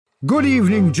Good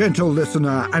evening, gentle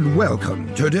listener, and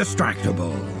welcome to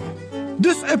Distractable.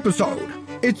 This episode,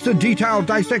 it's a detailed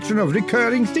dissection of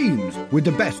recurring themes with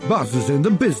the best buzzers in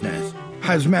the business.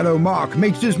 As Mellow Mark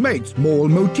makes his mates mole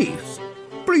motifs.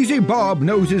 Breezy Bob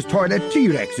knows his toilet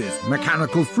T-Rexes,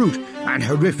 mechanical fruit, and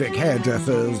horrific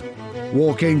hairdressers.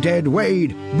 Walking Dead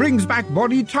Wade brings back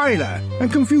Bonnie Tyler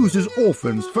and confuses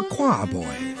orphans for choir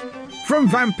boys. From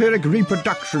vampiric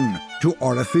reproduction to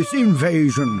orifice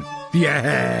invasion.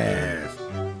 Yes!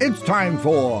 It's time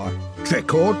for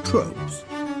Trick or Tropes.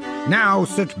 Now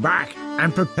sit back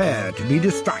and prepare to be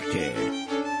distracted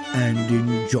and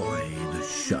enjoy the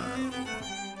show.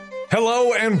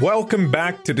 Hello and welcome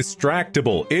back to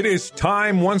Distractable. It is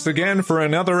time once again for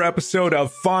another episode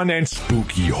of fun and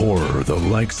spooky horror, the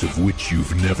likes of which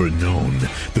you've never known.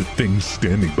 The things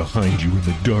standing behind you in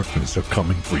the darkness are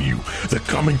coming for you. They're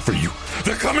coming for you.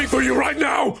 They're coming for you right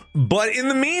now! But in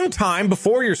the meantime,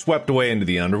 before you're swept away into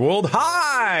the underworld,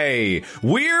 hi!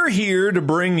 We're here to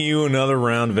bring you another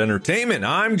round of entertainment.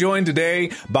 I'm joined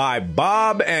today by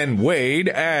Bob and Wade,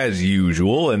 as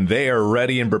usual, and they are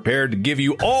ready and prepared to give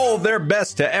you all their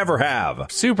best to ever have.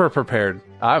 Super prepared.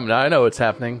 I know what's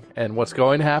happening and what's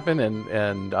going to happen,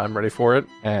 and I'm ready for it.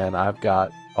 And I've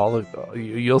got all of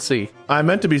you'll see. I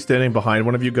meant to be standing behind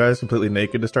one of you guys completely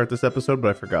naked to start this episode, but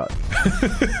I forgot.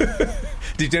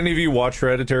 Did any of you watch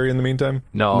Hereditary in the meantime?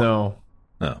 No.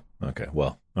 Oh, okay.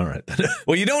 Well, all right.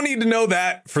 Well, you don't need to know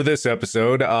that for this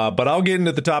episode, but I'll get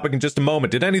into the topic in just a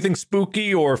moment. Did anything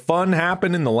spooky or fun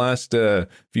happen in the last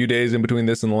few days in between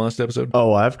this and the last episode?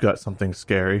 Oh, I've got something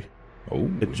scary.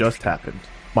 Oh, it just happened.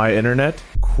 My internet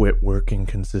quit working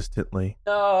consistently.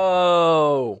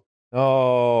 No.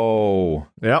 Oh.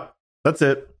 Yep, that's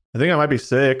it. I think I might be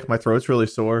sick. My throat's really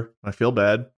sore. I feel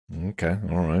bad. Okay,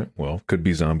 all right. Well, could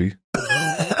be zombie.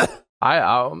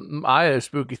 I had a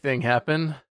spooky thing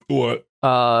happen. What?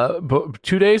 But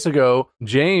 2 days ago,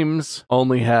 James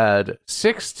only had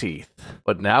 6 teeth,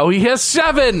 but now he has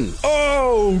 7.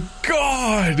 Oh,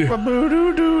 God.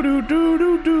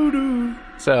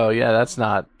 So, yeah,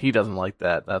 he doesn't like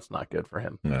that. That's not good for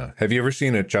him. No. Have you ever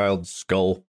seen a child's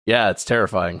skull? Yeah, it's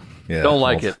terrifying. Yeah, don't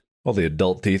like it. All the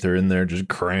adult teeth are in there just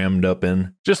crammed up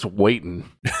in. Just waiting.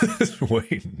 Just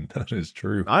waiting. That is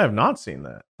true. I have not seen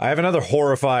that. I have another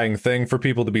horrifying thing for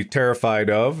people to be terrified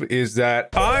of, is that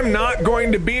I'm not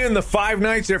going to be in the Five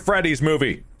Nights at Freddy's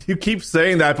movie. You keep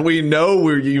saying that, but we know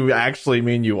where you actually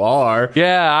mean you are.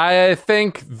 Yeah, I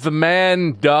think the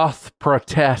man doth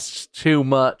protest too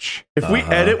much. If we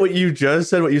edit what you just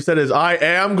said, what you said is, I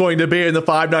am going to be in the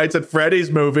Five Nights at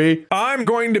Freddy's movie. I'm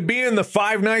going to be in the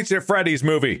Five Nights at Freddy's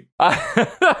movie.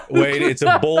 Wait, it's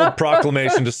a bold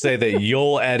proclamation to say that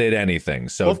you'll edit anything.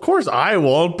 So, well, of course I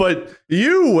won't, but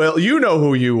you will. You know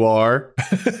who you are.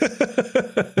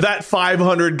 That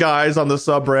 500 guys on the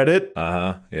subreddit.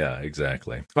 Yeah,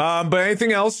 exactly. But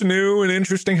anything else new and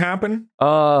interesting happen?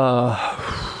 Nope.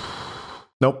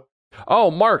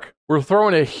 Oh, Mark, we're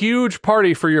throwing a huge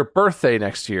party for your birthday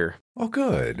next year. Oh,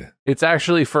 good. It's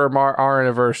actually for our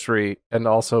anniversary and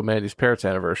also Mandy's parents'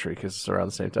 anniversary because it's around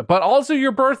the same time. But also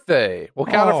your birthday. We'll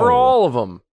count it for all of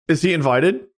them. Is he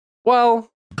invited?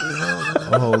 Well...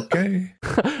 Okay.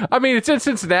 I mean, it's in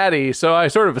Cincinnati, so I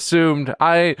sort of assumed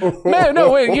no,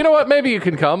 wait, you know what? Maybe you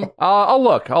can come. I'll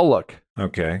look.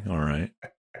 Okay, all right.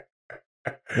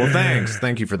 Well, thanks.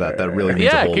 Thank you for that. That really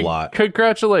means a whole lot.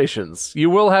 Congratulations. You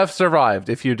will have survived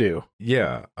if you do.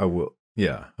 Yeah, I will.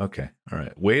 Yeah, okay. All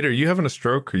right. Wait, are you having a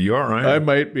stroke? Are you all right? I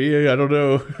might be. I don't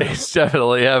know. He's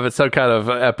definitely having some kind of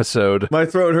episode. My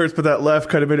throat hurts, but that laugh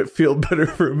kind of made it feel better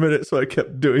for a minute, so I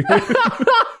kept doing it.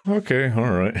 Okay, all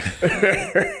right.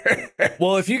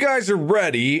 Well, if you guys are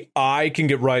ready, I can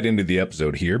get right into the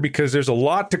episode here because there's a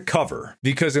lot to cover.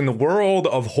 Because in the world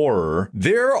of horror,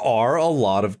 there are a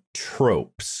lot of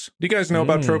tropes. Do you guys know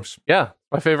about tropes? Yeah,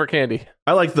 my favorite candy.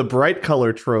 I like the bright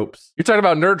color tropes. You're talking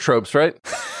about nerd tropes, right?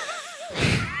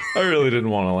 I really didn't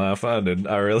want to laugh. I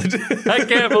really did. I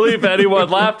can't believe anyone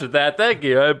laughed at that. Thank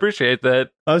you. I appreciate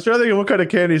that. I was trying to think of what kind of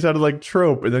candy sounded like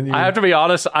trope, and then I have to be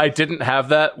honest, I didn't have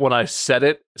that when I said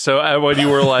it. So when you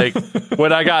were like,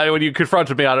 when you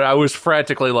confronted me on it, I was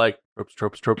frantically like,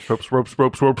 tropes.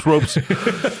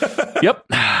 Yep.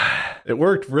 It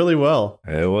worked really well.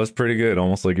 It was pretty good,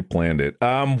 almost like you planned it.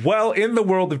 Well, in the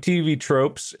world of TV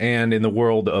tropes and in the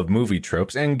world of movie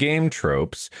tropes and game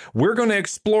tropes, we're going to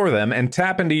explore them and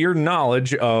tap into your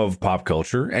knowledge of pop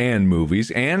culture and movies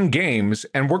and games,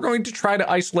 and we're going to try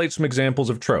to isolate some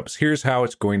examples of tropes. Here's how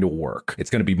it's going to work.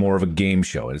 It's going to be more of a game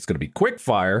show, and it's going to be quick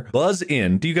fire, buzz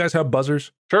in. Do you guys have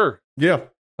buzzers? Sure. Yeah.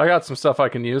 I got some stuff I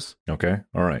can use. Okay.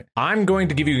 All right. I'm going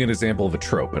to give you an example of a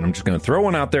trope, and I'm just going to throw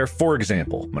one out there. For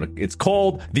example, it's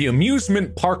called the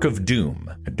Amusement Park of Doom,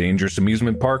 a dangerous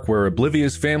amusement park where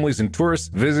oblivious families and tourists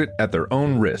visit at their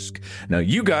own risk. Now,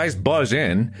 you guys buzz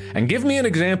in and give me an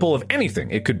example of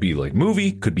anything. It could be like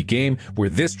movie, could be game, where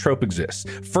this trope exists.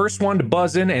 First one to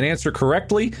buzz in and answer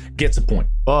correctly gets a point.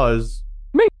 Buzz.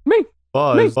 Me.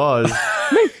 Buzz. Buzz.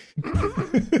 Me.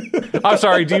 I'm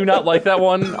sorry. Do you not like that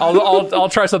one? I'll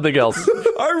try something else.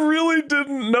 I really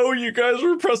didn't know you guys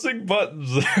were pressing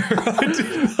buttons there. I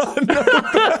did not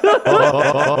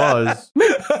know. Buzz.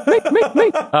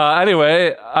 Me.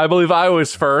 Anyway, I believe I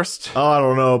was first. Oh, I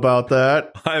don't know about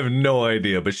that. I have no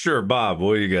idea, but sure, Bob,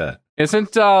 what do you got?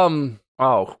 Isn't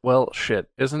oh well shit.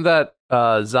 Isn't that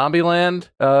Zombieland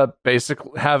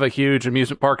basically have a huge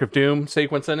amusement park of doom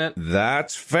sequence in it?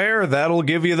 That's fair. That'll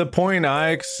give you the point. I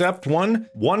accept one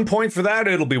point for that.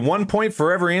 It'll be 1 point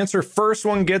for every answer. First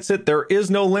one gets it. There is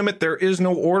no limit. There is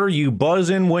no order. You buzz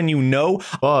in when you know.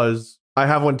 Buzz. I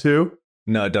have one too.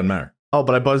 No, it doesn't matter. Oh,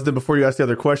 but I buzzed in before you asked the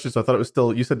other question, so I thought it was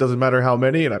still, you said doesn't matter how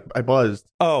many, and I buzzed.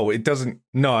 Oh, it doesn't.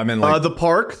 No, I meant like the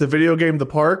park, the video game, The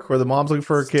Park, where the mom's looking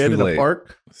for her kid in the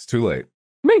park. It's too late.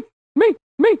 Me.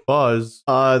 Buzz.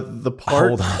 The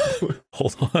park.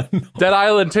 Hold on. Dead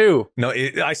Island 2. No,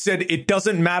 I said it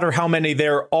doesn't matter how many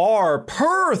there are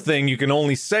per thing. You can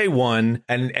only say one.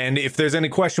 And if there's any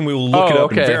question, we will look it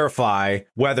up and verify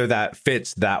whether that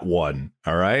fits that one.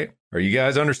 All right? Are you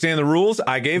guys understand the rules?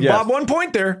 I gave Bob 1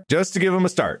 point there just to give him a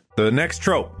start. The next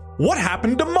trope. What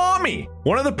happened to mommy?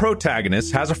 One of the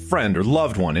protagonists has a friend or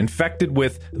loved one infected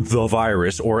with the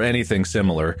virus or anything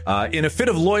similar. In a fit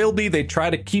of loyalty, they try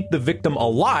to keep the victim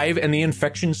alive and the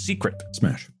infection secret.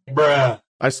 Smash. Bruh.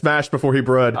 I smashed before he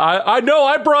brud. I know,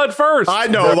 I brud first. I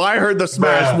know, I heard the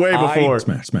smash way before.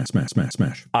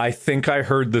 Smash. I think I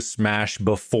heard the smash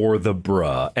before the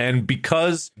bruh. And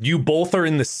because you both are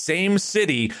in the same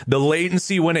city, the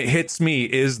latency when it hits me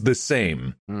is the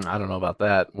same. I don't know about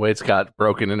that. Wade's got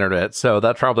broken internet, so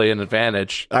that's probably an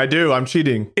advantage. I do, I'm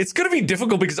cheating. It's going to be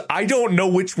difficult because I don't know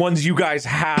which ones you guys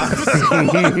have. So I'm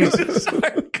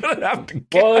gonna have to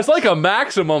guess. Well, it's like a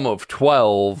maximum of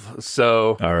 12,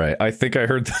 so... All right, I think I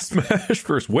heard the smash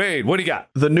first. Wade, what do you got?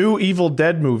 The new Evil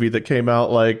Dead movie that came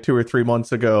out like 2 or 3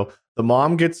 months ago. The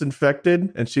mom gets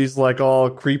infected and she's like all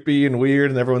creepy and weird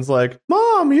and everyone's like,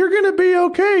 Mom, you're gonna be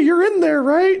okay. You're in there,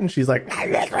 right? And she's like, I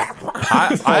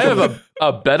have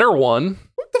a better one.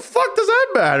 What the fuck does that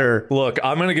matter? Look,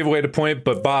 I'm gonna give Wade a point,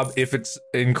 but Bob, if it's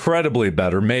incredibly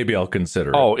better, maybe I'll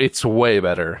consider it. Oh, it's way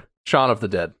better. Shaun of the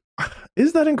Dead.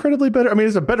 Is that incredibly better? I mean,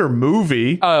 it's a better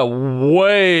movie. A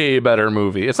way better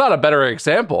movie. It's not a better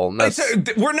example.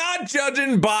 We're not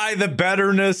judging by the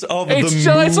betterness of the movie.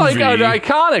 It's like an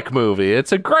iconic movie.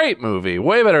 It's a great movie.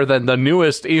 Way better than the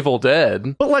newest Evil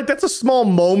Dead. But like, that's a small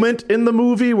moment in the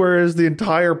movie, whereas the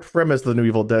entire premise of the new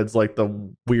Evil Dead's like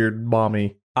the weird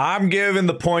mommy. I'm giving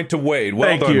the point to Wade. Well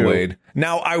Thank done, you. Wade.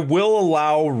 Now, I will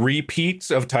allow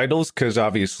repeats of titles, because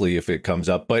obviously if it comes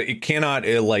up, but it cannot,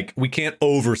 we can't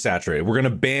oversaturate it. We're going to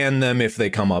ban them if they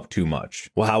come up too much.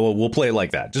 Well, we'll play it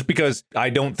like that, just because I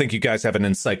don't think you guys have an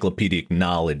encyclopedic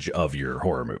knowledge of your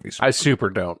horror movies. I super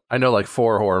don't. I know like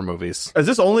 4 horror movies. Is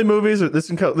this only movies? Or this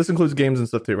includes games and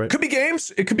stuff too, right? Could be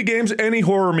games. It could be games, any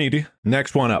horror media.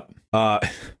 Next one up.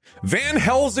 Van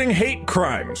Helsing hate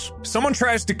crimes. Someone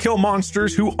tries to kill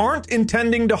monsters who aren't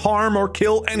intending to harm or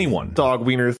kill anyone. Dog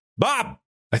wieners. Bob,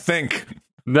 I think.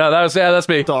 No, that's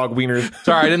me. Dog wieners.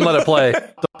 Sorry, I didn't let it play.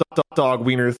 Dog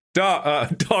wieners.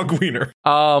 Dog wiener.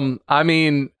 I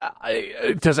mean,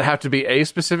 does it have to be a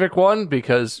specific one?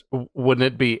 Because wouldn't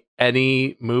it be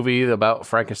any movie about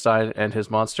Frankenstein and his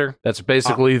monster? That's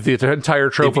basically the entire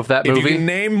trope of that movie.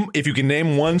 If you can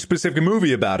name one specific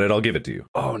movie about it, I'll give it to you.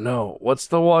 Oh no, what's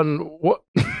the one? What?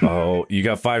 Oh, you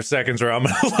got 5 seconds, or I'm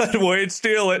gonna let Wade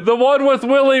steal it. The one with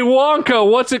Willy Wonka.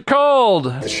 What's it called?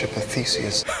 The Ship of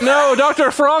Theseus. No,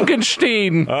 Dr.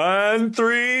 Frankenstein. And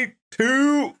 3,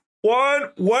 2, 1,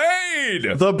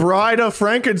 Wade! The Bride of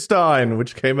Frankenstein,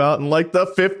 which came out in like the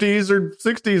 50s or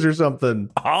 60s or something.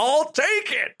 I'll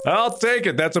take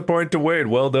it. That's a point to Wade.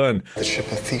 Well done. The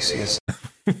Ship of Theseus.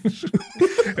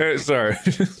 Sorry.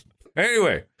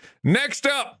 Anyway, next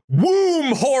up,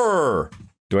 womb horror.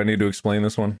 Do I need to explain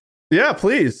this one? Yeah,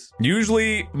 please.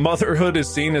 Usually, motherhood is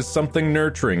seen as something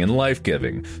nurturing and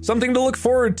life-giving, something to look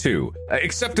forward to,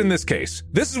 except in this case.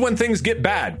 This is when things get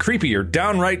bad, creepy, or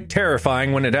downright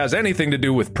terrifying when it has anything to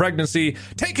do with pregnancy,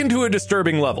 taken to a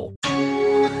disturbing level.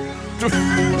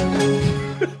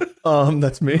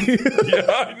 That's me. Yeah,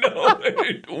 I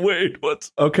know. Wait,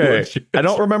 what's Okay, I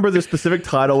don't remember the specific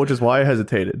title, which is why I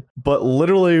hesitated. But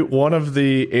literally one of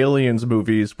the Aliens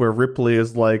movies where Ripley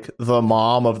is like the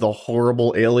mom of the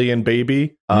horrible alien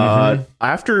baby.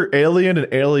 After Alien and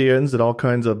Aliens, it all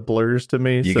kinds of blurs to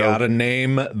me. You gotta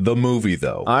name the movie,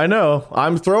 though. I know.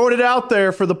 I'm throwing it out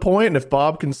there for the point, and if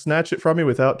Bob can snatch it from me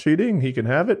without cheating, he can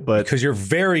have it. But because you're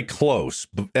very close,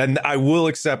 and I will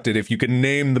accept it if you can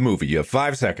name the movie. You have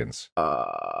 5 seconds.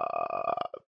 Off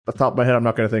the top of my head, I'm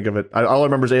not going to think of it. All I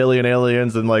remember is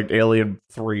Aliens, and like Alien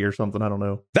 3 or something. I don't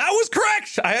know. That was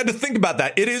correct. I had to think about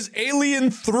that. It is Alien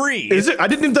 3. Is it? I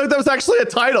didn't even know that was actually a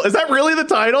title. Is that really the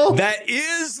title? That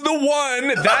is the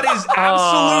one. That is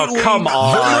absolutely come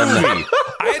on. the movie.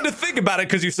 I had to think about it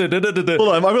because you said... Hold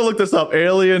on, I'm going to look this up.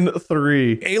 Alien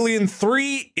 3. Alien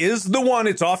 3 is the one.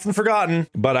 It's often forgotten,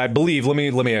 but I believe... Let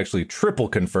me actually triple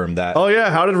confirm that. Oh, yeah.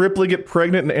 How did Ripley get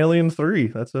pregnant in Alien 3?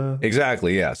 That's a...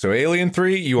 Exactly, yeah. So Alien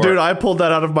 3, you are... Dude, I pulled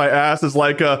that out of my ass as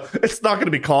like it's not going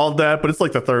to be called that, but it's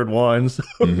like the third one. So.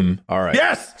 All right.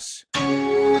 Yes!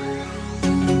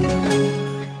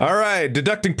 All right,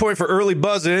 deducting point for early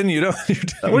buzz-in. What do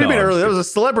you mean early? That was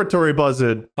a celebratory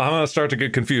buzz-in. I'm going to start to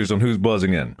get confused on who's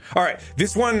buzzing in. All right,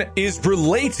 this one is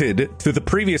related to the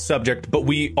previous subject, but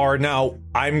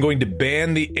I'm going to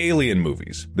ban the alien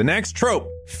movies. The next trope,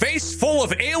 face full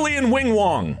of alien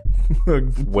wing-wong.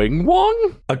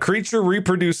 Wing-wong? A creature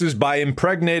reproduces by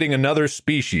impregnating another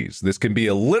species. This can be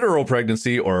a literal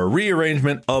pregnancy or a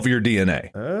rearrangement of your DNA.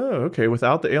 Oh, okay.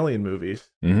 Without the alien movies.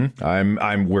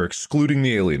 We're excluding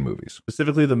the alien movies.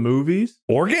 Specifically the movies?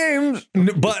 Or games.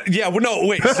 But yeah,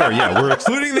 we're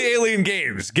excluding the alien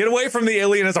games. Get away from the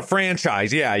alien as a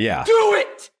franchise. Yeah. Do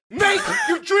it! Make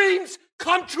your dreams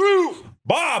come true!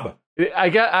 Bob! I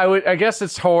guess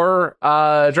it's horror.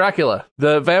 Dracula.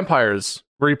 The vampires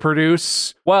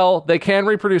reproduce. Well, they can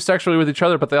reproduce sexually with each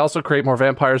other, but they also create more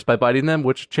vampires by biting them,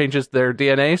 which changes their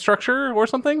DNA structure or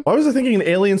something. Why was I thinking an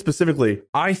alien specifically?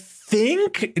 I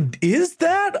think is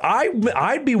that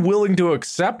I'd be willing to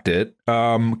accept it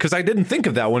because I didn't think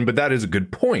of that one, but that is a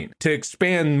good point. To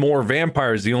expand more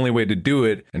vampires, the only way to do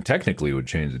it, and technically it would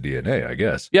change the DNA, I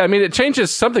guess. Yeah, I mean it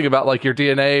changes something about like your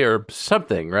DNA or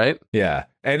something, right? Yeah.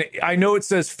 And I know it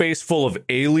says face full of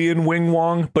alien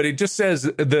wing-wong, but it just says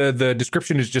the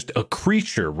description is just a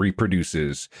creature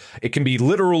reproduces. It can be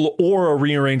literal or a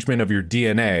rearrangement of your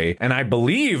DNA. And I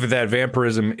believe that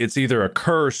vampirism, it's either a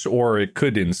curse or it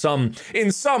could in some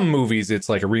movies, it's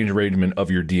like a rearrangement of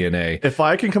your DNA. If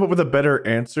I can come up with a better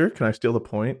answer, can I steal the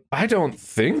point? I don't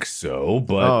think so,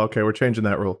 but... Oh, okay, we're changing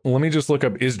that rule. Let me just look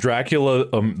up, is Dracula,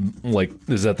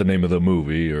 is that the name of the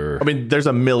movie, or... I mean, there's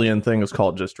a million things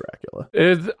called just Dracula.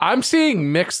 I'm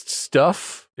seeing mixed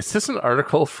stuff. Is this an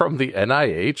article from the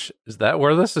NIH? Is that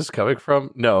where this is coming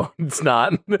from? No, it's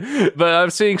not. But I'm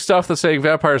seeing stuff that's saying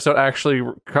vampires don't actually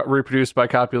reproduce by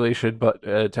copulation, but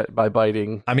by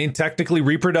biting. I mean, technically,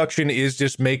 reproduction is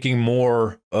just making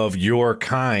more of your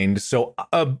kind. So,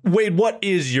 Wade, what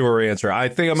is your answer? I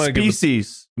think I'm going to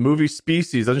Species. Movie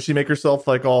Species. Doesn't she make herself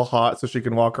like all hot so she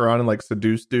can walk around and like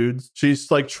seduce dudes? She's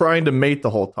like trying to mate the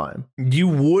whole time. You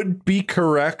would be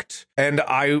correct. And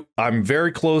I'm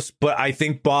very close, but I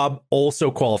think Bob also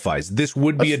qualifies. This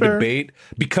would be That's a fair. debate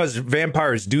because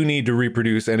vampires do need to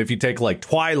reproduce. And if you take like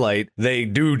Twilight, they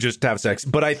do just have sex.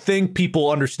 But I think people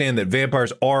understand that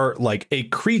vampires are like a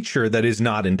creature that is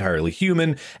not entirely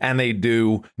human, and they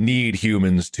do need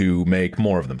humans to make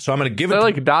more of them. So I'm going to give They're it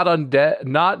like not undead,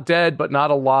 not dead, but not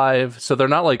alive. So they're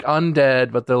not like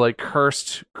undead, but they're like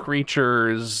cursed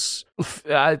creatures.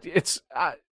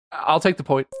 I'll take the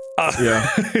point. Yeah.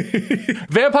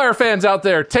 Vampire fans out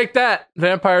there, take that.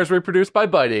 Vampires reproduce by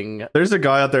biting. There's a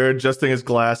guy out there adjusting his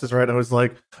glasses right now. He's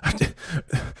like,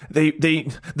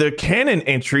 the canon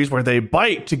entries where they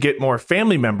bite to get more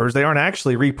family members, they aren't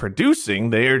actually reproducing.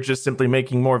 They are just simply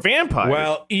making more vampires.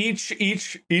 Well, each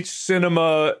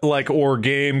cinema or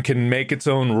game can make its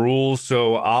own rules,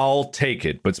 so I'll take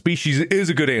it. But Species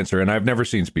is a good answer, and I've never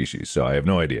seen Species, so I have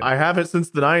no idea. I haven't since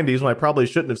the 90s when I probably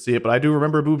shouldn't have seen it, but I do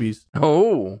remember boobies.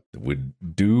 Oh.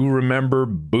 Do remember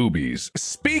boobies.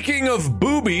 Speaking of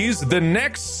boobies, the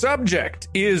next subject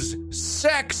is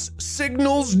sex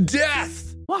signals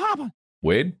death. What happened?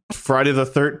 Wade? Friday the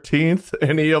 13th,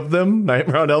 any of them?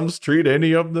 Nightmare on Elm Street,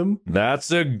 any of them?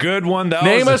 That's a good one.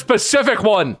 Name a specific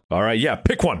one. All right, yeah,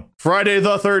 pick one. Friday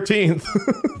the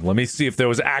 13th. Let me see if there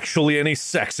was actually any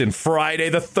sex in Friday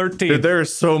the 13th. Dude, there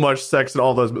is so much sex in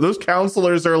all those. Those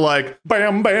counselors are like,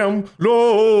 bam, bam,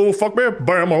 no, fuck me,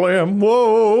 bam, lamb,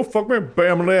 whoa, fuck me,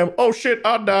 bam, lamb, oh shit,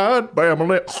 I died, bam,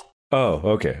 lamb. Oh,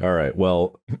 okay, all right,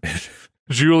 well...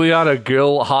 Juliana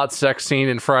Gill hot sex scene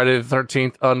in Friday the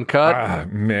 13th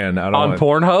Uncut Man, I don't on know.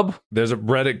 Pornhub. There's a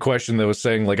Reddit question that was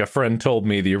saying, like, a friend told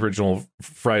me the original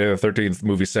Friday the 13th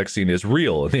movie sex scene is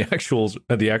real, and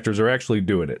the actors are actually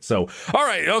doing it. So, all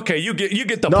right, okay, you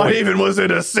get the Not point. even was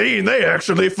it a scene. They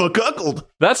actually fuckuckled.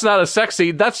 That's not a sex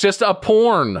scene. That's just a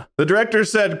porn. The director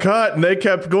said cut, and they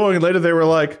kept going. Later, they were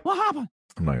like, "What happened?"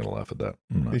 I'm not gonna laugh at that.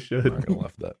 They should. I'm not gonna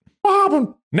laugh at that. What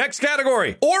happened? Next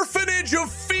category: Orphanage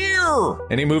of Fear.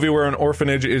 Any movie where an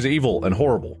orphanage is evil and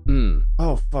horrible.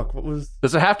 Oh fuck! What was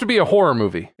Does it have to be a horror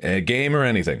movie? A game or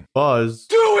anything. Buzz?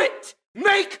 Do it!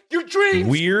 Make your dreams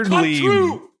Weirdly, come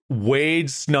true! Wade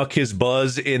snuck his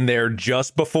buzz in there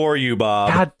just before you, Bob.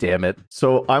 God damn it.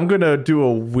 So I'm gonna do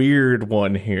a weird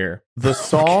one here. The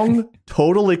song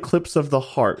 "Total Eclipse of the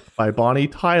Heart" by Bonnie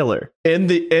Tyler. In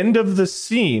the end of the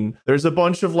scene, there's a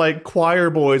bunch of like choir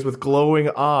boys with glowing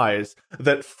eyes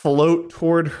that float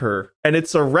toward her. And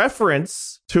it's a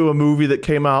reference to a movie that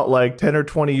came out like 10 or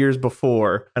 20 years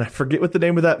before. And I forget what the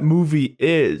name of that movie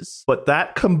is. But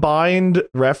that combined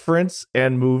reference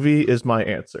and movie is my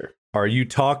answer. Are you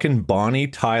talking Bonnie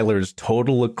Tyler's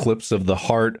Total Eclipse of the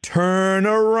Heart turn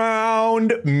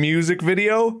around music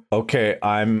video? Okay,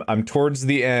 I'm towards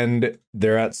the end.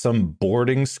 They're at some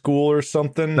boarding school or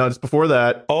something. No, it's before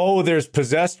that. Oh, there's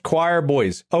possessed choir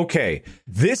boys. Okay,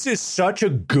 this is such a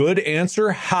good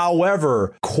answer.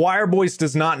 However, choir boys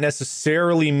does not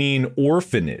necessarily mean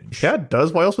orphanage. Yeah, it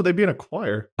does. Why else would they be in a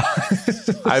choir?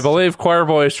 I believe choir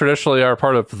boys traditionally are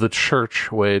part of the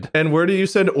church, Wade. And where do you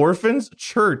send orphans?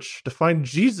 Church, to find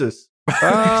Jesus.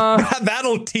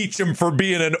 That'll teach them for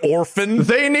being an orphan.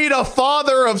 They need a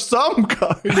father of some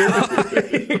kind.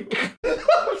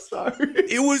 I'm sorry.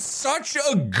 It was such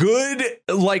a good,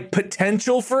 like,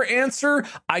 potential for answer.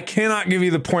 I cannot give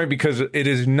you the point because it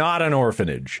is not an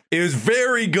orphanage. It was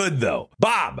very good, though.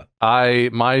 Bob.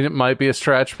 Might be a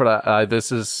stretch, but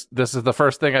this is the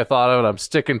first thing I thought of, and I'm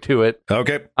sticking to it.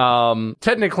 Okay.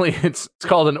 Technically, it's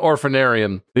called an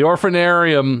orphanarium. The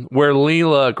orphanarium where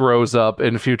Leela grows up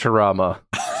in Futurama.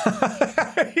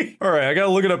 All right, I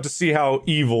gotta look it up to see how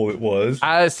evil it was.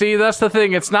 See, that's the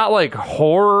thing. It's not like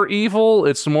horror evil.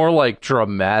 It's more like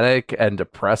dramatic and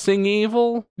depressing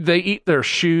evil. They eat their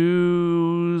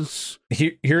shoes.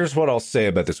 Here's what I'll say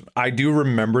about this. I do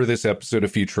remember this episode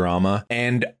of Futurama,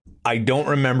 and I don't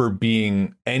remember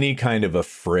being any kind of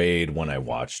afraid when I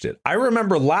watched it. I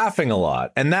remember laughing a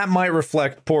lot, and that might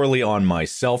reflect poorly on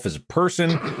myself as a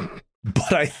person,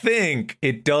 but I think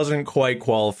it doesn't quite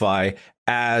qualify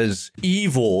as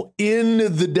evil in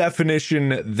the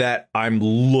definition that I'm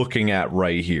looking at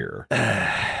right here.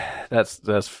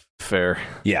 That's fair.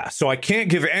 Yeah, so I can't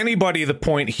give anybody the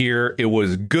point here. It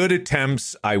was good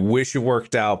attempts. I wish it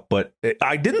worked out, but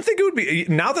I didn't think it would be.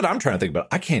 Now that I'm trying to think about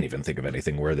it, I can't even think of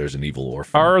anything where there's an evil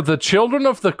orphan. Are the Children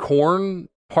of the Corn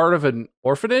part of an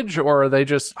orphanage, or are they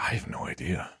just? I have no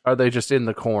idea. Are they just in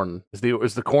the corn? Is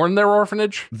the corn their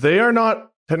orphanage? They are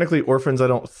not technically orphans, I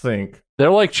don't think. They're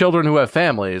like children who have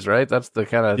families, right? That's the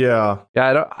kind of Yeah.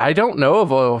 I don't know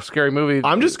of a scary movie.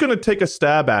 I'm just gonna take a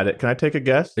stab at it. Can I take a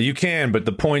guess? You can, but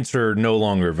the points are no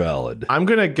longer valid. I'm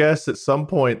gonna guess at some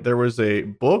point there was a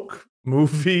book,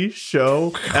 movie,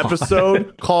 show,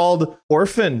 episode called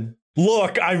Orphan.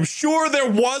 Look, I'm sure there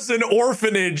was an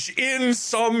orphanage in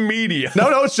some media.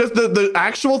 No, it's just the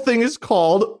actual thing is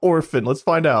called Orphan. Let's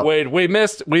find out. Wait, we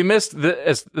missed the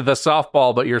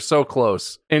softball, but you're so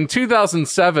close. In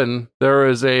 2007, there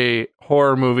was a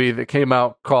horror movie that came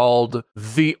out called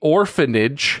The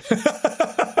Orphanage.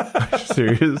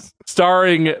 Serious?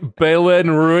 Starring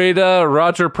Belen Rueda,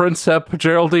 Roger Princep,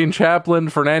 Geraldine Chaplin,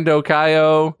 Fernando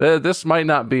Cayo. This might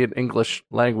not be an English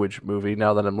language movie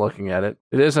now that I'm looking at it.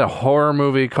 It is a horror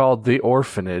movie called The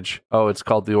Orphanage. Oh, it's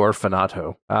called The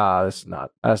Orphanato. That's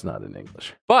not in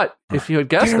English. But if you had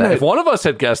guessed that, if one of us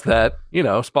had guessed that,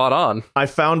 spot on. I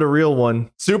found a real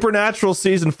one. Supernatural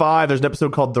season 5. There's an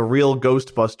episode called The Real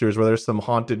Ghostbusters where there's some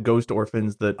haunted ghost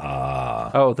orphans that.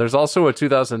 Oh, there's also a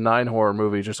 2009 horror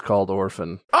movie just called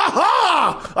Orphan.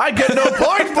 Aha! I get no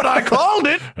point, but I called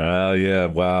it. Yeah,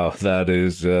 wow, that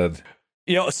is.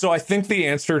 So I think the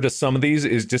answer to some of these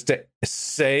is just to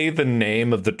say the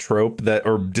name of the trope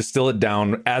or distill it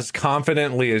down as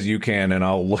confidently as you can, and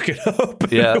I'll look it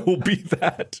up. Yeah, it will be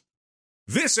that.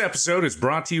 This episode is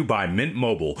brought to you by Mint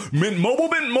Mobile. Mint Mobile,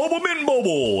 Mint Mobile, Mint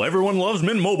Mobile. Everyone loves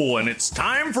Mint Mobile, and it's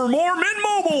time for more Mint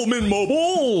Mobile, Mint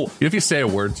Mobile. If you say a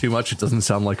word too much, it doesn't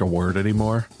sound like a word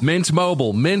anymore. Mint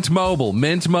Mobile, Mint Mobile,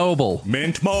 Mint Mobile.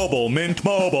 Mint Mobile, Mint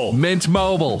Mobile. Mint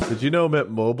Mobile. Did you know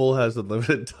Mint Mobile has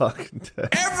unlimited talk and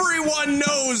text? Everyone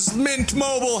knows Mint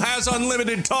Mobile has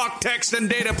unlimited talk, text, and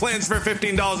data plans for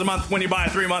 $15 a month when you buy a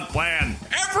 3-month plan.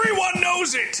 Everyone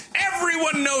knows it.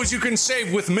 Everyone knows you can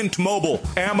save with Mint Mobile.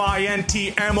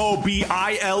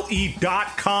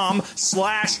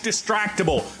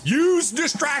 MintMobile.com/distractible. Use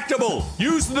Distractible.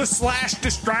 Use the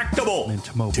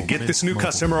 /distractible. To get this new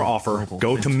customer offer,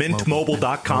 go to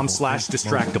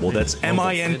mintmobile.com/distractible. That's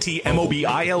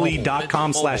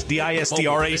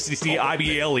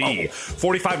MintMobile.com/distractible.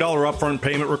 $45 upfront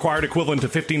payment required, equivalent to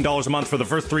 $15 a month for the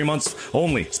first 3 months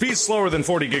only. Speed slower than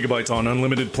 40 gigabytes on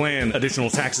unlimited plan. Additional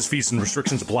taxes, fees, and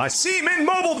restrictions apply. See Mint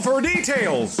Mobile for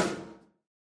details.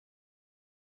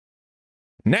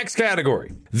 Next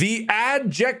category, the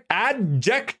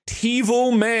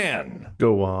adjectival man.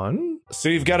 Go on. So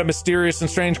you've got a mysterious and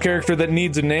strange character that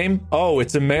needs a name. Oh,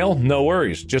 it's a male? No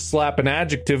worries. Just slap an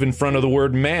adjective in front of the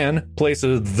word man, place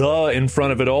a the in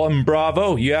front of it all, and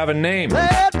bravo, you have a name.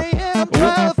 I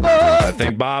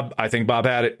think Bob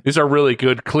had it. These are really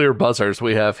good, clear buzzers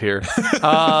we have here.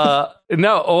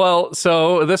 No, well,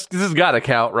 so this has got to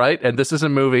count, right? And this is a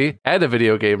movie and a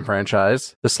video game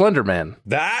franchise, The Slender Man.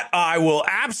 That I will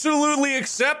absolutely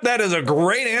accept. That is a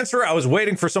great answer. I was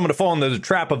waiting for someone to fall into the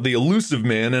trap of the elusive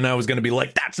man, and I was going to be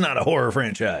like, that's not a horror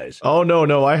franchise. Oh,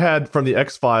 no. I had from the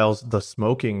X-Files, The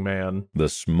Smoking Man. The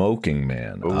Smoking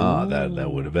Man. Ah,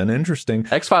 that would have been interesting.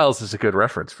 X-Files is a good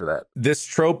reference for that. This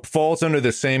trope falls under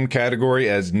the same category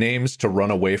as names to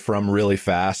run away from really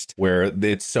fast, where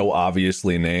it's so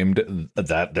obviously named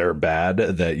that they're bad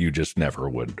that you just never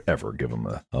would ever give them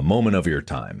a moment of your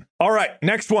time. All right,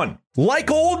 next one.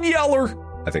 Like Old Yeller.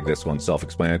 I think this one's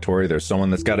self-explanatory. There's someone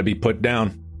that's got to be put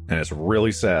down, and it's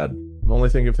really sad. I'm only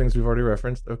thinking of things we've already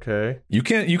referenced. Okay. You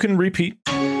can repeat.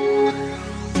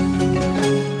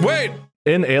 Wait.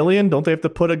 In Alien, don't they have to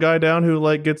put a guy down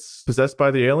who gets possessed by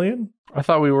the alien? I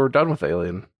thought we were done with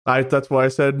Alien. That's why I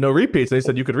said no repeats. They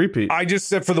said you could repeat. I just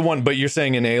said for the one, but you're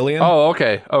saying an Alien? Oh,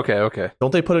 okay.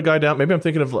 Don't they put a guy down? Maybe I'm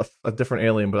thinking of a different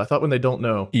Alien, but I thought when they don't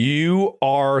know. You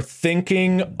are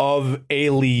thinking of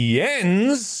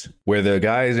Aliens, where the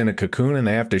guy is in a cocoon and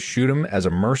they have to shoot him as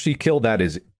a mercy kill. That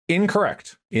is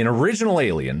incorrect. In original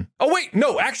Alien. Oh, wait,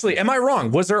 no, actually, am I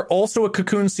wrong? Was there also a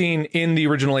cocoon scene in the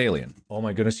original Alien? Oh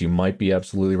my goodness, you might be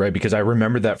absolutely right, because I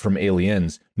remember that from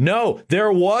Aliens. No, there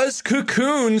was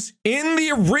cocoons in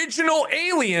the original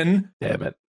Alien. Damn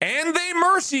it. And they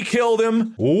mercy killed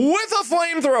him with a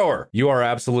flamethrower. You are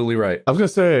absolutely right. I was going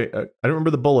to say, I don't remember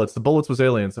the bullets. The bullets was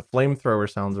aliens. The flamethrower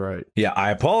sounds right. Yeah,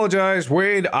 I apologize,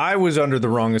 Wade. I was under the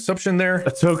wrong assumption there.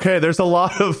 That's okay. There's a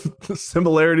lot of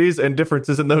similarities and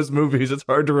differences in those movies. It's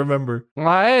hard to remember.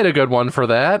 I had a good one for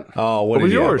that. Oh, what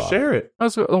was yours? Share it. That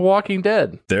was The Walking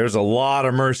Dead. There's a lot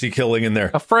of mercy killing in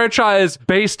there. A franchise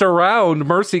based around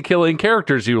mercy killing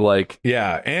characters you like.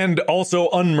 Yeah, and also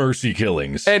unmercy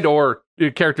killings. And or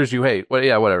characters you hate. Well,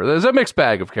 yeah, whatever. There's a mixed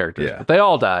bag of characters. Yeah. But they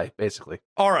all die, basically.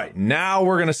 All right, now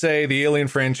we're going to say the Alien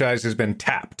franchise has been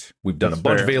tapped. We've done a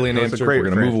bunch of Alien answers. We're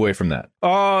going to move away from that.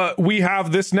 We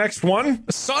have this next one.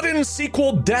 Sudden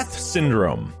sequel death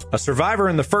syndrome. A survivor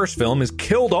in the first film is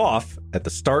killed off at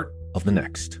the start of the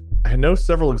next. I know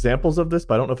several examples of this,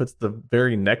 but I don't know if it's the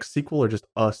very next sequel or just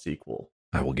a sequel.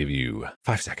 I will give you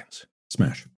 5 seconds.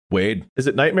 Smash. Wade. Is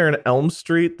it Nightmare on Elm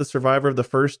Street? The survivor of the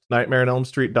first Nightmare on Elm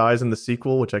Street dies in the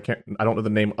sequel, which I don't know the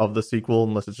name of the sequel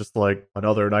unless it's just like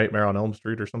another Nightmare on Elm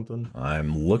Street or something.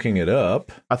 I'm looking it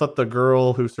up. I thought the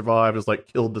girl who survived was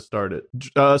killed to start it.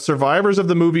 Survivors of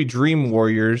the movie Dream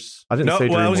Warriors. I didn't say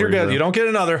Dream Warriors. That was your guess. You don't get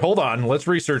another. Hold on. Let's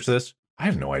research this. I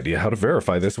have no idea how to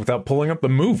verify this without pulling up the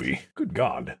movie. Good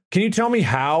God. Can you tell me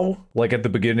how, at the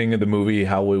beginning of the movie,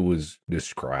 how it was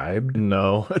described?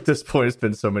 No. At this point, it's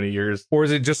been so many years. Or is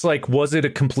it just was it a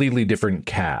completely different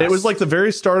cast? It was the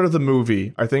very start of the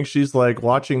movie. I think she's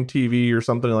watching TV or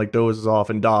something, dozes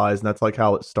off and dies, and that's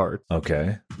how it starts.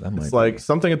 Okay. That might it's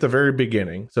something at the very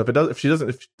beginning. So if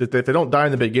they don't die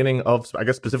in the beginning of, I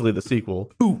guess specifically the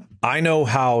sequel. Ooh, I know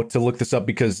how to look this up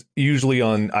because usually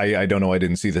I don't know, I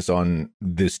didn't see this on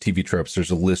this TV Tropes.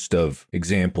 There's a list of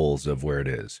examples of where it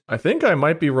is. I think I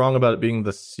might be wrong about it being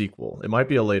the sequel. It might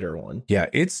be a later one. Yeah,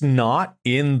 it's not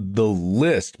in the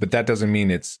list, but that doesn't mean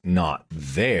it's not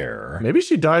there. Maybe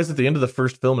she dies at the end of the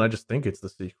first film and I just think it's the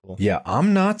sequel. Yeah,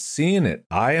 I'm not seeing it.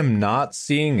 I am not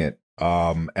seeing it.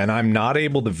 And I'm not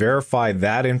able to verify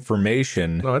that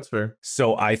information. No, that's fair.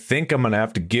 So I think I'm going to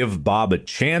have to give Bob a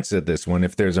chance at this one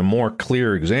if there's a more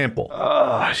clear example.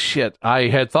 Shit. I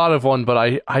had thought of one,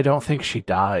 but I don't think she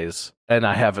dies. And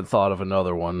I haven't thought of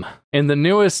another one. In the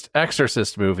newest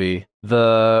Exorcist movie,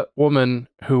 the woman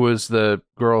who was the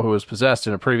girl who was possessed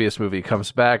in a previous movie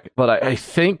comes back, but I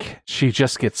think she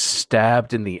just gets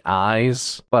stabbed in the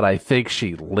eyes, but I think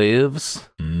she lives.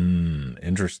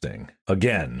 Interesting.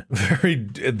 Again,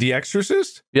 The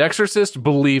Exorcist? The Exorcist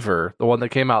Believer, the one that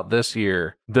came out this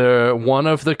year. One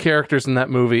of the characters in that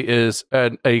movie is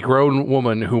a grown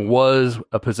woman who was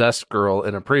a possessed girl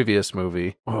in a previous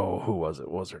movie. Oh, who was it?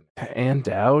 Was her Ann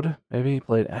Dowd? Maybe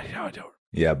played. I don't.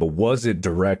 Yeah, but was it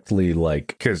directly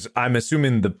because I'm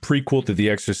assuming the prequel to The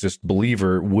Exorcist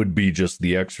Believer would be just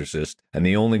The Exorcist, and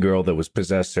the only girl that was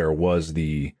possessed there was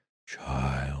the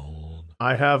child.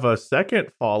 I have a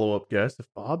second follow-up guess if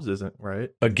Bob's isn't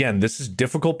right. Again, this is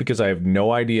difficult because I have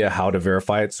no idea how to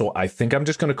verify it, so I think I'm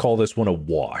just going to call this one a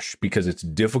wash because it's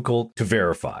difficult to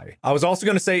verify. I was also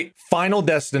going to say Final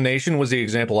Destination was the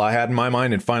example I had in my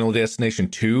mind. In Final Destination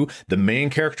 2, the main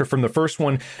character from the first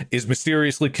one is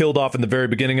mysteriously killed off in the very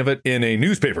beginning of it in a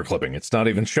newspaper clipping. It's not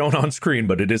even shown on screen,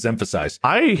 but it is emphasized.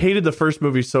 I hated the first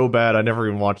movie so bad, I never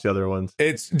even watched the other ones.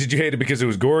 Did you hate it because it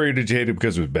was gory or did you hate it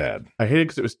because it was bad? I hated it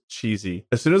because it was cheesy.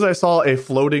 As soon as I saw a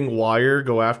floating wire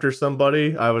go after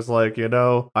somebody, I was like,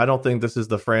 I don't think this is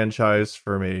the franchise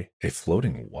for me. A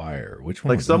floating wire? Which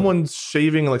one? Like someone's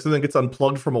shaving, like something gets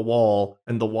unplugged from a wall,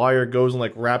 and the wire goes and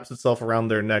like wraps itself around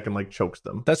their neck and like chokes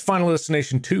them. That's Final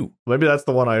Destination 2. Maybe that's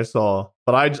the one I saw.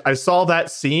 But I saw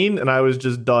that scene and I was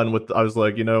just done with. I was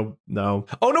like, no.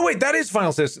 Oh no, wait, that is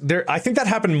Final Destination. I think that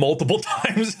happened multiple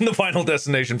times in the Final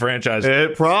Destination franchise.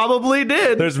 It probably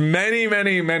did. There's many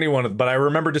ones, but I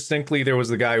remember distinctly there was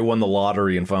the guy who won the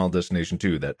lottery in Final Destination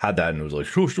 2 that had that and it was like,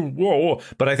 whoa.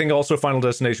 But I think also Final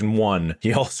Destination 1,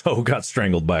 he also got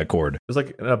strangled by a cord. It was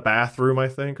like in a bathroom, I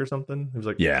think, or something. It was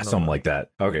like, yeah, something like that.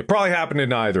 Okay, probably happened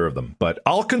in either of them, but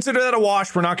I'll consider that a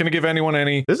wash. We're not going to give anyone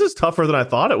any. This is tougher than I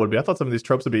thought it would be. I thought some of these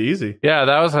tropes would be easy. Yeah,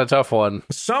 that was a tough one.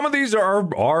 Some of these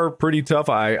are pretty tough.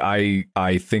 I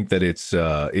think that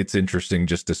it's interesting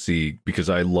just to see because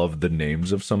I love the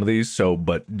names of some of these. So,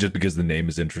 but just because the name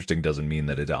is interesting doesn't mean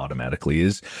that it automatically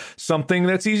is something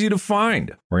that's easy to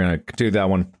find. We're gonna do that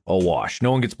one a wash.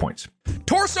 No one gets points.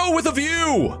 Torso with a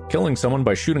view, killing someone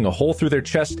by shooting a hole through their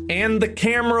chest and the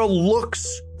camera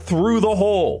looks through the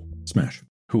hole. Smash.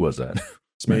 Who was that?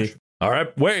 Smash. Me. All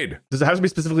right, Wade. Does it have to be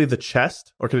specifically the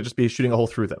chest, or could it just be shooting a hole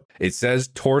through them? It says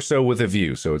torso with a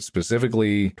view, so it's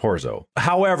specifically torso.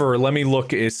 However, let me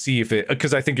look and see if it,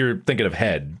 because I think you're thinking of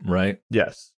head, right?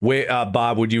 Yes. Wait,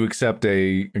 Bob, would you accept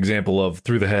a example of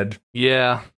through the head?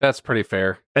 Yeah, that's pretty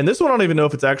fair. And this one, I don't even know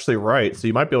if it's actually right, so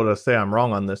you might be able to say I'm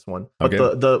wrong on this one. But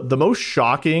okay. the most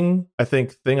shocking, I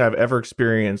think, thing I've ever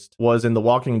experienced was in The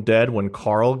Walking Dead when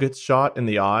Carl gets shot in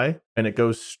the eye and it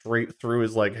goes straight through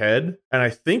his like head. And I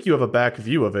think you have a back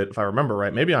view of it, if I remember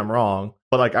right. Maybe I'm wrong.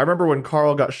 But like I remember when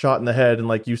Carl got shot in the head and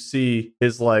like you see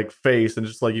his like face and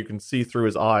just like you can see through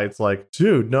his eye. It's like,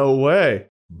 dude, no way.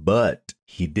 But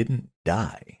he didn't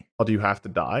die. Oh, do you have to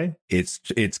die? It's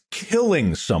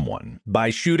killing someone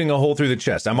by shooting a hole through the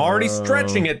chest. I'm already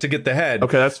stretching it to get the head.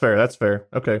 Okay, that's fair.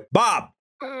 Okay. Bob.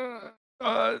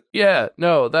 Yeah,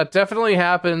 no, that definitely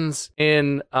happens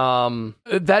in a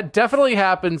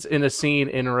scene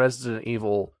in Resident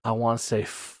Evil. I want to say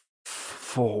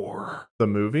 4. The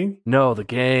movie? No, the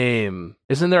game.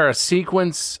 Isn't there a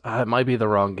sequence? It might be the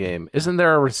wrong game. Isn't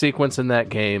there a sequence in that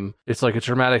game? It's like a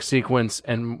dramatic sequence,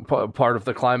 and part of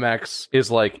the climax is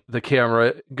like the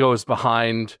camera goes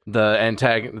behind the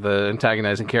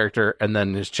antagonizing character, and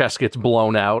then his chest gets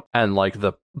blown out, and like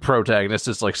the protagonist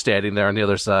is like standing there on the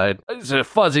other side. It's a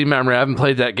fuzzy memory. I haven't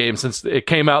played that game since it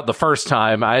came out the first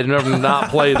time. I never not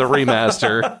played the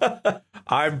remaster.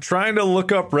 I'm trying to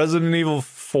look up Resident Evil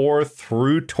 4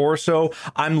 through torso.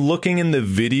 I'm looking in the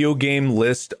video game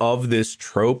list of this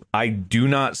trope. I do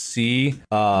not see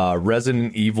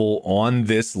Resident Evil on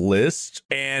this list,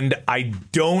 and I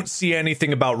don't see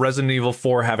anything about Resident Evil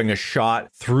 4 having a shot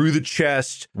through the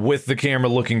chest with the camera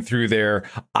looking through there.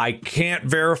 I can't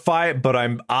verify it, but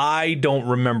I don't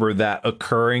remember that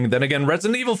occurring. Then again,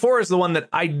 Resident Evil 4 is the one that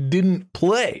I didn't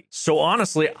play. So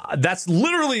honestly, that's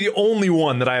literally the only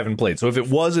one that I haven't played. So if it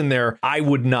was in there, I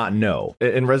would not know.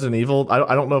 In Resident Evil,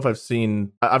 I don't know if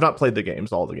I've not played the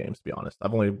games, all the games, to be honest.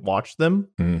 I've only watched them,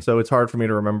 so it's hard for me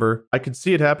to remember. I could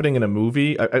see it happening in a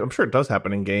movie. I'm sure it does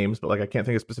happen in games, but like I can't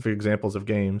think of specific examples of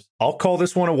games. I'll call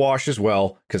this one a wash as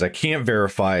well, because I can't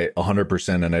verify it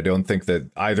 100%, and I don't think that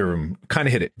either of them kind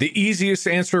of hit it. The easiest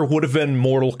answer would have been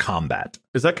Mortal Kombat.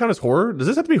 Is that count as horror? Does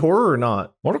this have to be horror or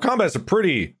not? Mortal Kombat is a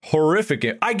pretty horrific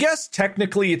game. I guess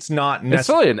technically it's not It's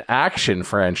really an action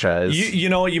franchise. You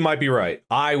know what? You might be right.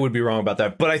 I would be wrong about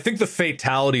that. But I think the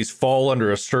fatalities fall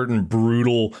under a certain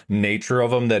brutal nature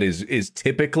of them that is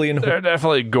typically in horror. They're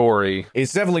definitely gory.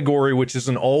 It's definitely gory, which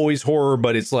isn't always horror,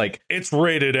 but it's like, it's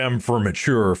rated M for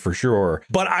mature for sure.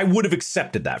 But I would have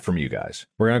accepted that from you guys.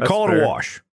 We're going to call it a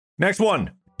wash. Next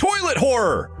one. Toilet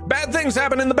horror. Bad things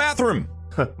happen in the bathroom.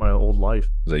 My old life.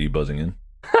 Is that you buzzing in?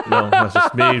 No, that's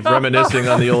just me reminiscing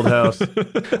on the old house.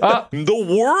 The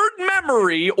word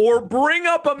memory or bring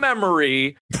up a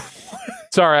memory.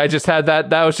 Sorry, I just had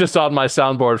that. That was just on my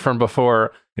soundboard from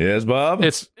before. Yes, Bob?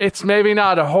 It's maybe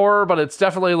not a horror, but it's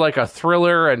definitely like a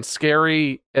thriller and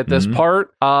scary at this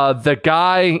part. The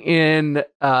guy in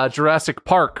Jurassic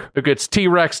Park who gets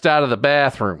T-Rexed out of the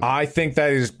bathroom. I think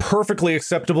that is perfectly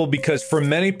acceptable because for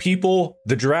many people,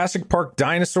 the Jurassic Park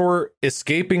dinosaur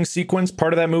escaping sequence,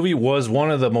 part of that movie, was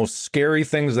one of the most scary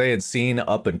things they had seen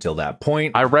up until that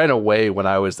point. I ran away when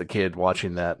I was the kid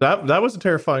watching that. That was a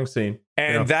terrifying scene.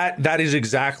 And that is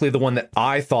exactly the one that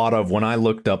I thought of when I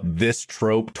looked up this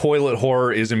trope. Toilet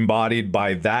horror is embodied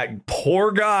by that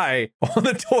poor guy on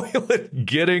the toilet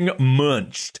getting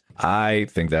munched. I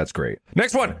think that's great.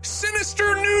 Next one,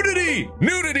 sinister nudity.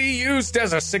 Nudity used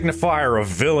as a signifier of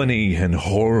villainy and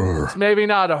horror. It's maybe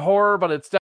not a horror, but it's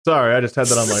Sorry, I just had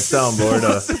that on my soundboard.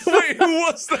 Wait, who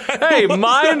was that? Hey,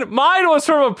 mine was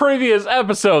from a previous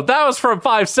episode. That was from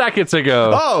 5 seconds ago.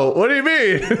 Oh, what do you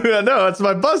mean? No, it's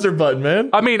my buzzer button,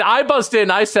 man. I mean, I buzzed in.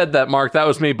 I said that, Mark. That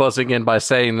was me buzzing in by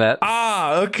saying that.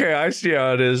 Ah, okay, I see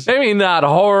how it is. Maybe not a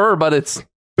horror, but it's...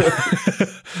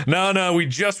 No, we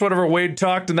just whatever Wade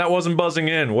talked and that wasn't buzzing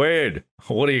in. Wade,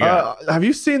 what do you got? Have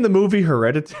you seen the movie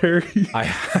Hereditary?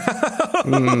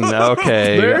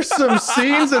 Okay. There's some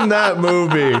scenes in that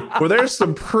movie where there's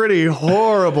some pretty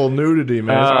horrible nudity,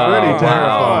 man. It's pretty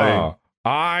terrifying. Wow.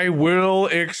 I will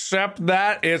accept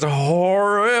that. It's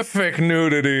horrific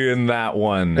nudity in that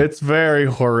one. It's very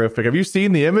horrific. Have you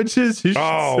seen the images?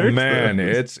 Oh man,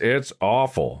 it's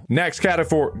awful. Next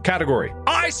category.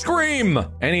 Ice cream.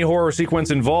 Any horror sequence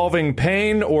involving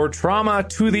pain or trauma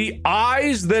to the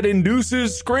eyes that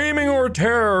induces screaming or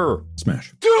terror.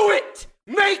 Smash. Do it!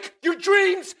 Make your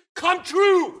dreams come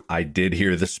true! I did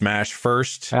hear the smash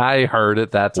first. I heard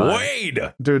it that time. Wade!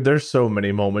 Dude, there's so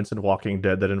many moments in Walking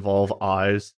Dead that involve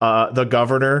eyes.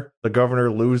 The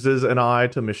governor loses an eye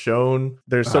to Michonne.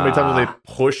 There's so many times where they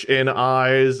push in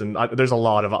eyes, and there's a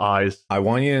lot of eyes. I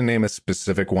want you to name a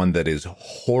specific one that is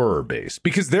horror-based,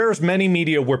 because there's many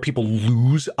media where people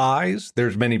lose eyes.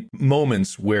 There's many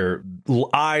moments where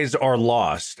eyes are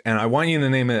lost, and I want you to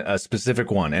name a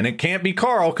specific one. And it can't be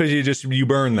Carl, because you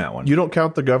burn that one. You don't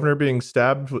count the governor being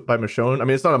stabbed by Michonne? I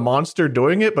mean, it's not a monster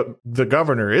doing it, but the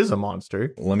governor is a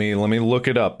monster. Let me look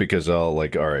it up, because I'll all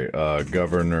right,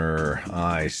 governor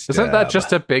eye stab. Isn't that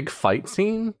just a big fight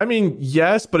scene? I mean,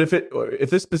 yes, but if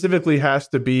this specifically has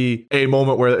to be a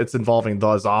moment where it's involving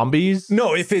the zombies.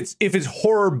 No, if it's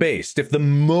horror based, if the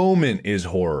moment is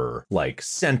horror like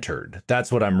centered,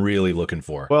 that's what I'm really looking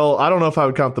for. Well, I don't know if I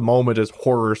would count the moment as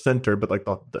horror centered, but like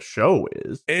the show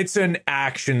is. It's an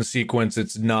action sequence.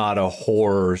 It's not a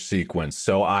horror sequence.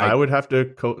 So I would have to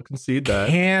concede that.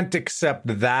 Can't accept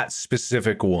that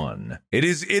specific one. It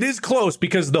is close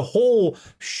because the whole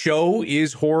show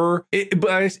is horror,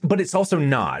 but it's also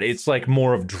not. It's like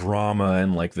more of drama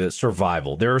and like the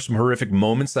survival. There are some horrific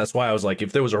moments. That's why I was like,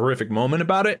 if there was a horrific moment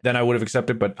about it, then I would have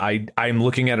accepted. But I'm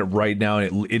looking at it right now,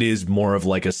 and it is more of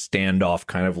like a standoff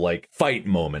kind of like fight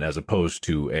moment as opposed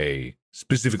to a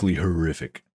specifically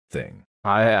horrific thing.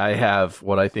 I have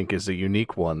what I think is a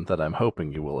unique one that I'm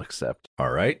hoping you will accept. All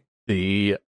right.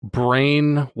 The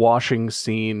brain washing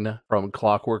scene from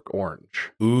Clockwork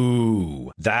Orange.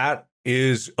 Ooh, that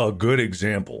is a good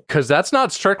example. Because that's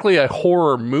not strictly a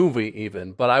horror movie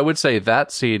even, but I would say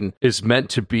that scene is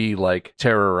meant to be like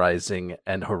terrorizing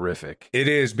and horrific. It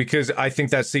is, because I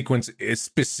think that sequence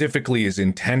specifically is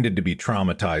intended to be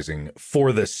traumatizing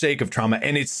for the sake of trauma,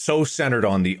 and it's so centered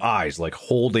on the eyes, like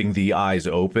holding the eyes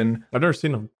open. I've never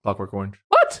seen a Clockwork Orange.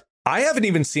 What? I haven't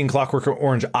even seen Clockwork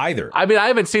Orange either. I mean, I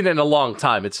haven't seen it in a long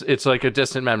time. It's like a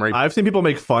distant memory. I've seen people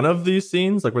make fun of these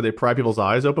scenes, like where they pry people's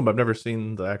eyes open, but I've never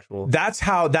seen the actual. That's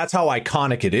how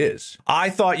iconic it is.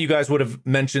 I thought you guys would have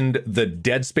mentioned the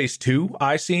Dead Space 2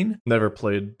 eye scene. Never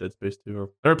played Dead Space 2 or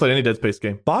never played any Dead Space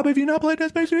game. Bob, have you not played Dead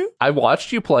Space 2? I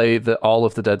watched you play all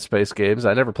of the Dead Space games.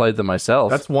 I never played them myself.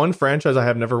 That's one franchise I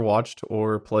have never watched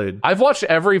or played. I've watched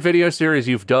every video series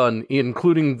you've done,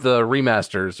 including the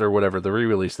remasters or whatever, the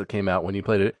re-release that came out when you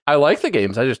played it. I like the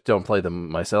games. I just don't play them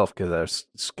myself because they're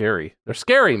scary. They're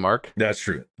scary, Mark. That's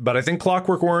true. But I think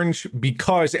Clockwork Orange,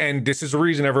 because, and this is the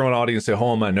reason everyone audience at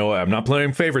home, I know I'm not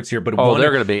playing favorites here, but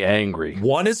they're going to be angry.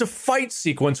 One is a fight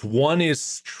sequence. One is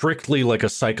strictly like a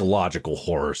psychological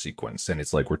horror sequence. And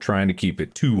it's like we're trying to keep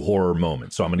it 2 horror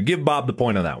moments. So I'm going to give Bob the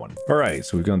point on that one. All right.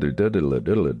 So we've gone through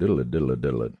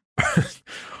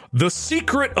The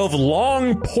Secret of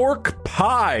Long Pork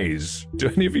Pies. Do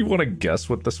any of you want to guess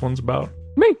what this one's about?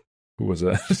 Me. Who was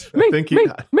that?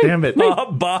 Damn it.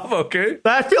 Bob, okay.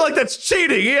 I feel like that's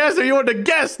cheating. He asked if you wanted to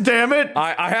guess, damn it.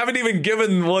 I haven't even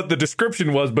given what the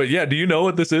description was, but yeah, do you know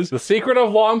what this is? The Secret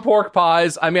of Long Pork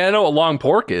Pies. I mean, I know what long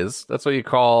pork is. That's what you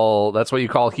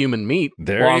call human meat.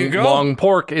 You go. Long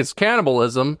pork is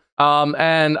cannibalism.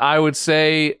 And I would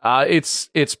say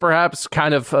it's perhaps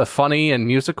kind of funny and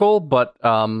musical, but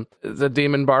The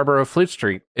Demon Barber of Fleet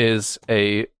Street is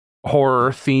a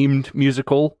horror-themed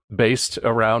musical based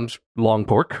around long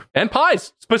pork and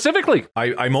pies, specifically.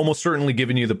 I'm almost certainly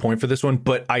giving you the point for this one,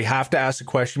 but I have to ask a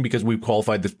question because we've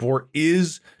qualified this before.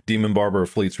 Is Demon Barber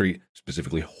of Fleet Street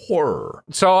specifically horror?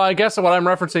 So I guess what I'm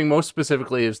referencing most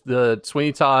specifically is the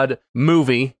Sweeney Todd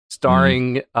movie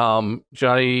starring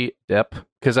Johnny Depp,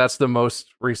 because that's the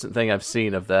most recent thing I've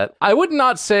seen of that. I would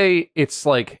not say it's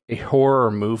like a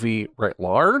horror movie writ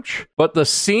large, but the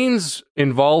scenes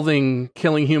involving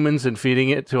killing humans and feeding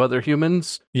it to other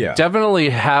humans definitely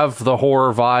have the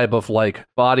horror vibe of like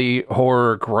body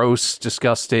horror, gross,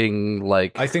 disgusting,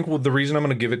 like... I think the reason I'm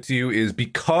going to give it to you is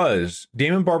because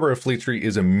Demon Barber of Fleet Street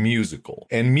is a musical,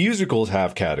 and musicals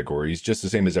have categories just the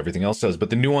same as everything else does, but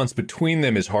the nuance between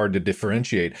them is hard to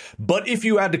differentiate. But if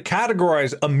you had to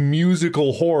categorize a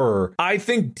musical horror, I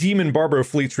think Demon Barber of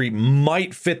Fleet Street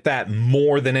might fit that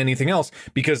more than anything else,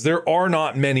 because there are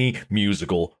not many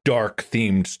musical,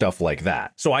 dark-themed stuff like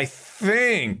that. So I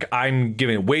think I'm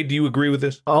giving it. Wade, do you agree with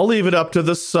this? I'll leave it up to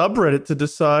the subreddit to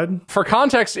decide. For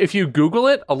context, if you Google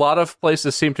it, a lot of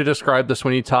places seem to describe the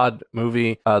Sweeney Todd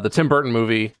movie, the Tim Burton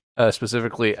movie,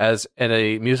 specifically as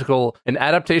an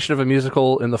adaptation of a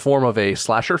musical in the form of a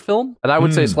slasher film. And I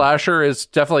would say slasher is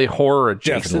definitely horror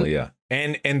adjacent. Definitely, yeah.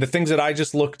 And the things that I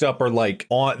just looked up are like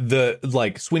on the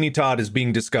Sweeney Todd is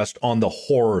being discussed on the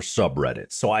horror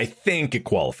subreddit. So I think it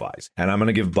qualifies. And I'm going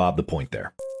to give Bob the point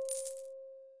there.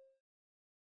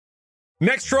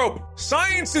 Next trope.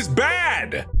 Science is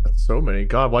bad. That's so many.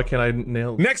 God, why can't I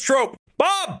nail... Next trope.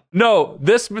 Bob! No,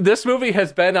 this movie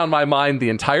has been on my mind the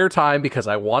entire time because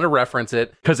I want to reference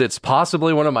it, because it's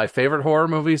possibly one of my favorite horror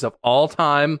movies of all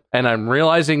time, and I'm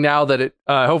realizing now that it,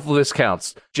 hopefully this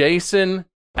counts. Jason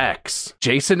X.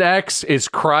 Jason X is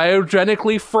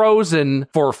cryogenically frozen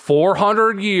for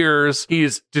 400 years.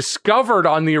 He's discovered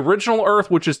on the original Earth,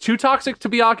 which is too toxic to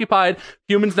be occupied.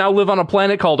 Humans now live on a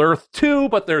planet called Earth 2,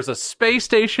 but there's a space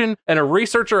station, and a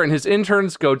researcher and his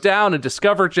interns go down and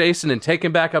discover Jason and take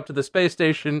him back up to the space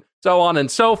station, so on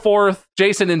and so forth.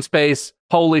 Jason in space.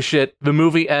 Holy shit. The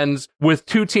movie ends with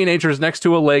 2 teenagers next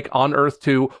to a lake on Earth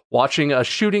 2 watching a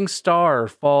shooting star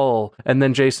fall, and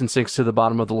then Jason sinks to the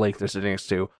bottom of the lake they're sitting next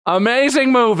to.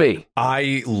 Amazing movie.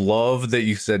 I love that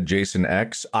you said Jason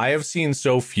X. I have seen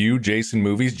so few Jason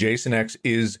movies. Jason X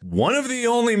is one of the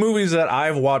only movies that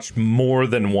I've watched more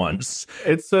than once.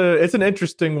 It's an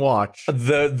interesting watch.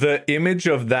 The image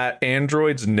of that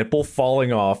android's nipple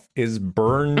falling off is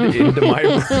burned into my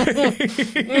brain.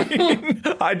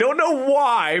 I don't know why.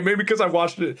 Maybe because I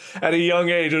watched it at a young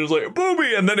age. It was like,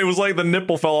 booby, and then it was like the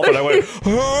nipple fell off, and I went,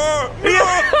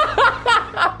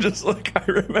 just like I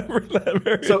remember that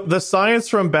very. So the science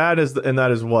from bad is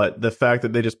what? The fact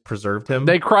that they just preserved him?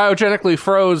 They cryogenically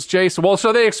froze Jason. Well,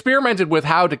 so they experimented with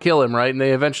how to kill him, right? And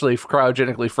they eventually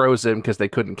cryogenically froze him because they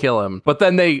couldn't kill him. But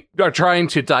then they are trying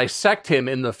to dissect him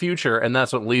in the future, and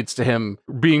that's what leads to him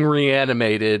being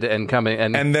reanimated and coming.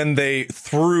 And then they,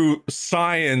 through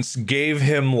science, gave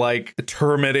him like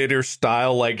Terminator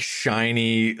style, like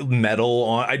shiny metal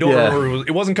on. I don't remember.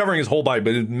 It wasn't covering his whole body,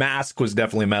 but his mask was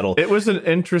definitely metal. It was an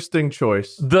interesting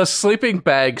choice. The sleeping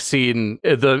bag scene,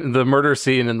 the murder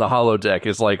scene in the holodeck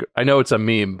is like, I know it's a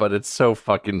meme, but it's so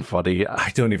fucking funny.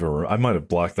 I might have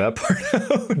blocked that part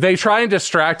out. They try and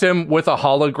distract him with a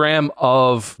hologram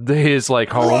of his like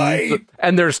home. Right.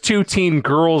 And there's 2 teen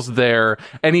girls there,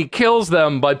 and he kills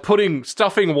them by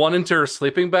stuffing one into her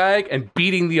sleeping bag and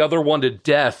beating the other one to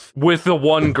death with the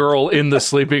one girl in the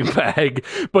sleeping bag.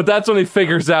 But that's when he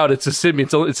figures out it's a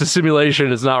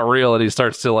simulation, it's not real, and he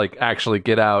starts to like actually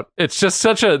get out. It's just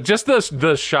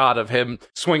the shot of him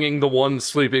swinging the one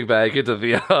sleeping bag into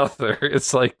the other.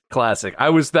 It's like classic.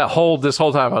 This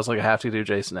whole time I was like, I have to do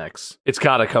Jason X. It's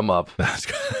gotta come up. That's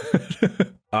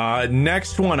good.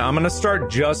 Next one, I'm gonna start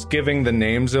just giving the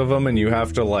names of them, and you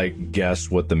have to like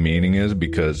guess what the meaning is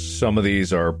because some of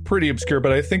these are pretty obscure,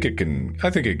 but I think it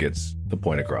gets the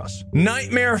point across.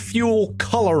 Nightmare Fuel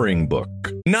coloring book.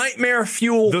 Nightmare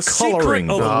Fuel The coloring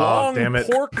secret of book. long damn it.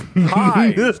 pork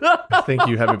pie. I think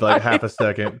you had me for like half a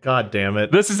second. God damn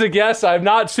it. This is a guess. I'm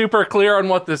not super clear on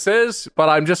what this is, but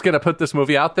I'm just going to put this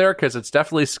movie out there because it's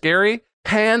definitely scary.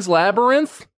 Pan's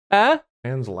Labyrinth?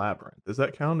 Pan's Labyrinth. Does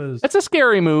that count as... It's a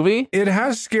scary movie. It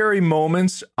has scary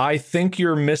moments. I think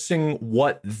you're missing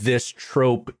what this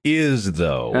trope is,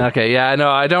 though. Okay, yeah, I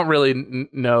know. I don't really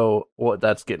know what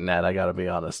that's getting at, I gotta be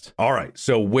honest. All right,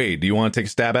 so Wade, do you want to take a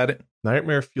stab at it?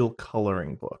 Nightmare Fuel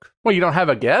coloring book. Well, you don't have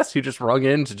a guess? You just rung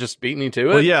in to just beat me to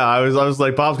it? Well, yeah, I was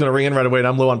like, Bob's going to ring in right away, and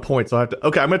I'm low on points, so I have to...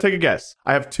 Okay, I'm going to take a guess.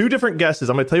 I have two different guesses.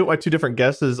 I'm going to tell you what my two different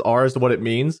guesses are as to what it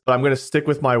means, but I'm going to stick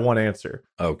with my one answer.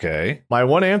 Okay. My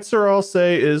one answer, I'll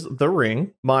say, is The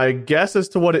Ring. My guess as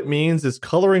to what it means is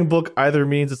coloring book either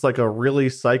means it's like a really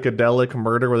psychedelic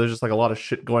murder where there's just like a lot of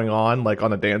shit going on, like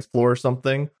on a dance floor or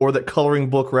something, or that coloring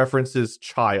book references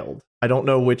child. I don't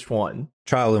know which one.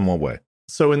 Child in what way?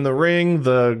 So in The Ring,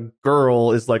 the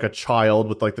girl is like a child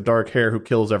with like the dark hair who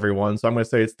kills everyone. So I'm going to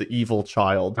say it's the evil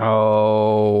child.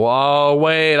 Oh,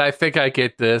 wait, I think I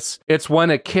get this. It's when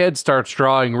a kid starts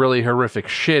drawing really horrific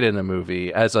shit in a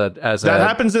movie that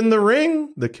happens in The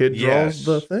Ring. The kid draws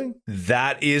the thing.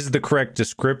 That is the correct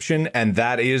description, and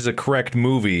that is a correct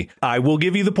movie. I will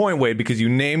give you the point, Wade, because you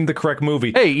named the correct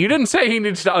movie. Hey, you didn't say he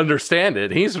needs to understand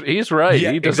it. He's right.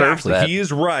 Yeah, he deserves exactly. that. He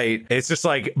is right. It's just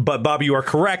like, but Bob, you are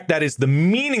correct. That is the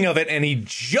meaning of it, and he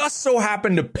just so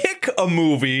happened to pick a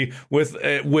movie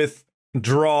with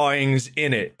drawings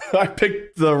in it. I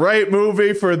picked the right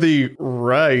movie for the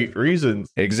right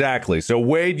reasons. Exactly. So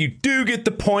Wade, you do get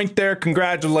the point there.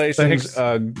 Congratulations.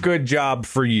 Good job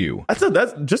for you.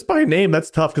 That's just by name. That's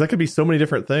tough because that could be so many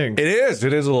different things. It is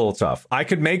a little tough. I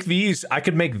could make these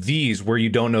where you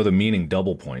don't know the meaning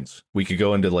double points. We could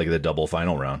go into like the double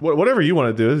final round. Whatever you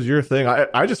want to do is your thing.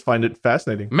 I just find it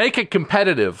fascinating. Make it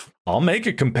competitive. I'll make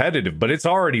it competitive, but it's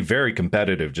already very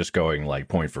competitive just going like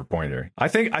point for pointer. I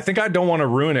think I don't want to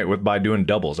ruin it by doing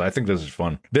doubles. I think this is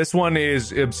fun. This one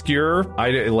is obscure.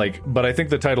 But I think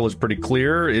the title is pretty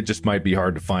clear. It just might be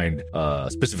hard to find a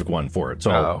specific one for it. So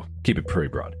I'll keep it pretty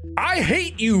broad. I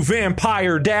hate you,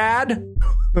 vampire dad.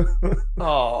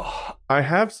 Oh. I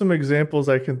have some examples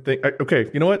I can think. Okay,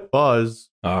 you know what?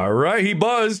 Buzz. All right, he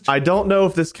buzzed. I don't know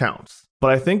if this counts, but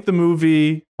I think the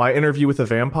movie My Interview with a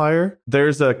Vampire,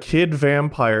 there's a kid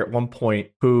vampire at one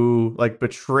point who like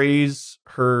betrays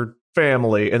her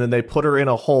family, and then they put her in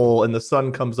a hole and the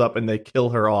sun comes up and they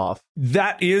kill her off.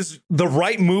 That is the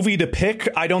right movie to pick.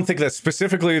 I don't think that's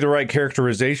specifically the right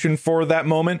characterization for that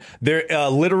moment. There,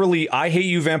 literally, I hate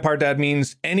you, vampire dad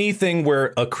means anything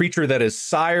where a creature that has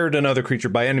sired another creature,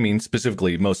 by any means,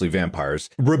 specifically mostly vampires,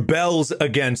 rebels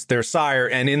against their sire.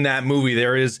 And in that movie,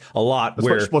 there is a lot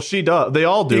well, she does. They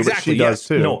all do, exactly, but she does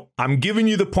too. No, I'm giving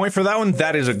you the point for that one.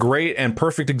 That is a great and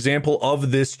perfect example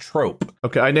of this trope.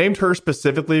 Okay, I named her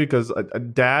specifically because a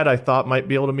dad I thought might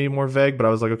be able to be more vague, but I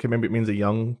was like, okay, maybe it means a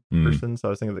young person, so I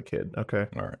was thinking of the kid. Okay.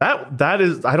 All right. That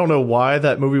is, I don't know why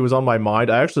that movie was on my mind.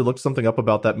 I actually looked something up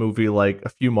about that movie like a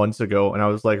few months ago, and I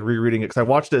was like rereading it because I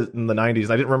watched it in the 90s.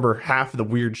 And I didn't remember half of the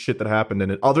weird shit that happened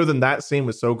in it, other than that scene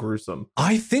was so gruesome.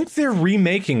 I think they're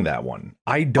remaking that one.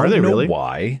 I don't know really?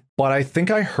 why, but I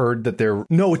think I heard that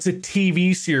no, it's a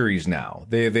TV series now.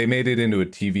 They made it into a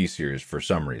TV series for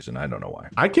some reason. I don't know why.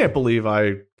 I can't believe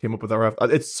I came up with that.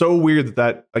 It's so weird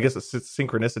that I guess it's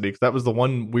synchronicity, because that was the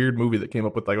one weird movie that came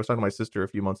up with, like, I was talking to my sister a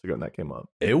few months ago and that came up.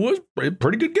 It was a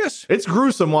pretty good guess. It's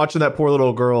gruesome watching that poor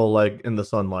little girl like in the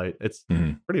sunlight. It's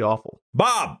pretty awful.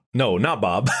 Bob. No, not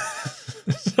Bob.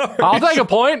 Sorry. I'll take a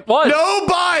point. What? No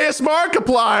bias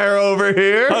Markiplier over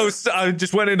here. Oh, I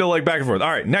just went into like back and forth. All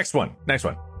right, next one.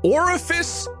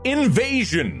 Orifice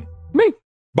invasion. Me.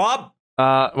 Bob.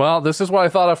 Well, this is what I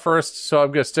thought of first, so I'm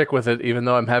going to stick with it, even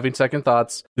though I'm having second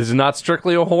thoughts. This is not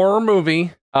strictly a horror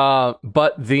movie, but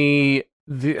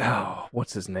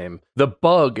what's his name? The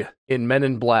bug in Men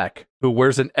in Black, who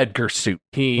wears an Edgar suit.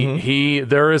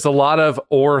 There is a lot of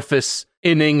orifice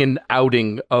inning and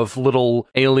outing of little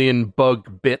alien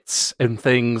bug bits and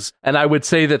things. And I would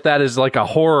say that is like a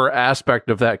horror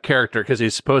aspect of that character, because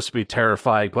he's supposed to be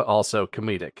terrifying, but also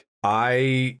comedic.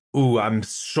 I'm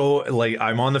so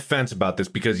I'm on the fence about this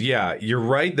because, yeah, you're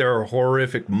right. There are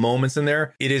horrific moments in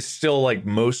there. It is still like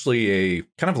mostly a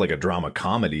kind of like a drama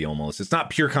comedy almost. It's not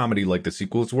pure comedy like the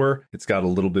sequels were. It's got a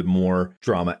little bit more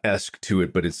drama-esque to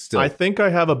it, but it's still. I think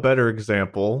I have a better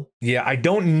example. Yeah, I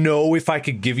don't know if I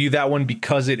could give you that one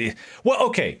because it is. Well,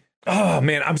 okay. Oh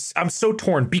man, I'm so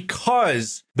torn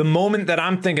because the moment that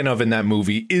I'm thinking of in that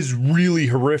movie is really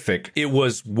horrific. It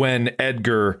was when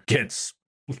Edgar gets,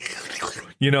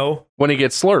 when he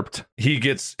gets slurped. He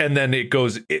gets, and then it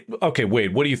goes, okay,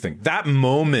 wait, what do you think? That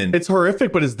moment. It's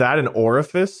horrific, but is that an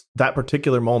orifice? That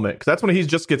particular moment? Because that's when he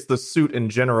just gets the suit in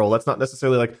general. That's not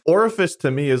necessarily like, orifice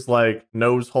to me is like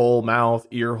nose hole, mouth,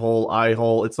 ear hole, eye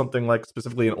hole. It's something like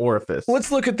specifically an orifice.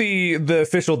 Let's look at the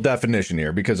official definition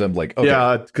here, because I'm like, okay.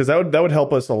 Yeah, because that would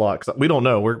help us a lot. Because we don't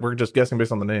know. We're just guessing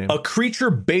based on the name. A creature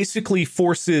basically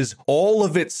forces all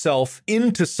of itself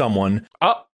into someone.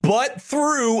 But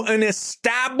through an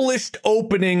established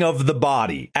opening of the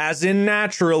body, as in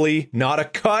naturally, not a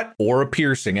cut or a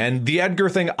piercing. And the Edgar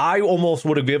thing, I almost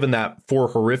would have given that for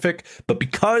horrific, but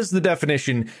because the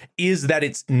definition is that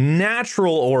it's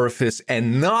natural orifice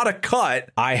and not a cut,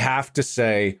 I have to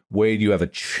say, Wade, you have a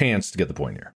chance to get the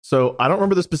point here. So I don't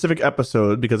remember the specific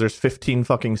episode because there's 15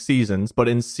 fucking seasons, but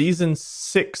in season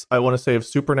 6, I want to say, of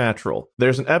Supernatural,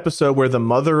 there's an episode where the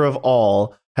mother of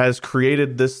all has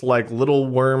created this like little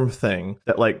worm thing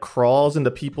that like crawls into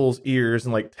people's ears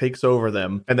and like takes over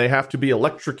them, and they have to be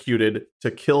electrocuted to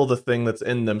kill the thing that's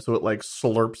in them, so it like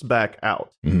slurps back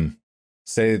out. Mm-hmm.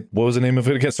 Say, what was the name of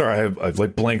it again? Sorry, I've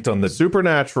like blanked on the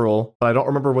Supernatural, but I don't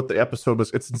remember what the episode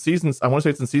was. It's in seasons. I want to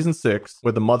say it's in season 6,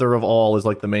 where the mother of all is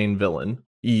like the main villain,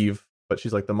 Eve, but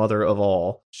she's like the mother of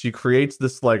all. She creates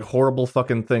this like horrible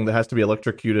fucking thing that has to be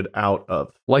electrocuted out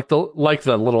of. Like the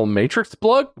little Matrix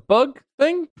bug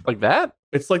thing? Like that?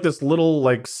 It's like this little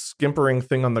like skimpering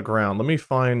thing on the ground. Let me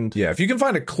find. Yeah, if you can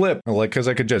find a clip, like,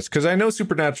 because I know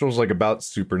Supernatural is like about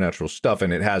supernatural stuff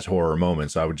and it has horror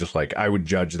moments. I would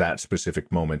judge that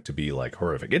specific moment to be like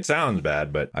horrific. It sounds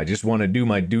bad, but I just want to do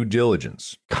my due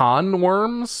diligence. Con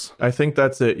worms? I think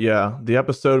that's it. Yeah. The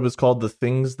episode was called The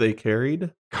Things They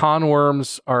Carried. Con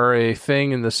worms are a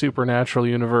thing in the Supernatural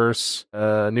universe.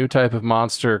 A new type of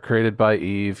monster created by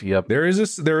Eve. Yep. There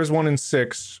is one in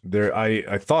 6.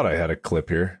 I thought I had a clip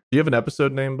here. Do you have an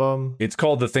episode name, Bob? It's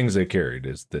called The Things They Carried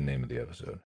is the name of the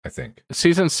episode, I think.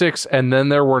 Season 6, and then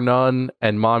there were none,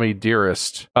 and Mommy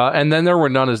Dearest. And then there were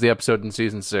none is the episode in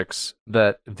season 6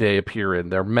 that they appear in.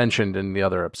 They're mentioned in the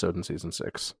other episode in season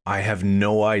 6. I have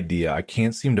no idea. I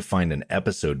can't seem to find an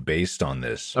episode based on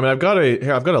this. I mean, I've got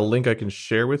a link I can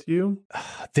share with you.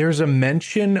 There's a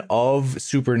mention of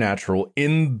Supernatural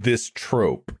in this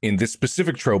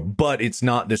specific trope, but it's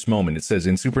not this moment. It says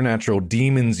in Supernatural,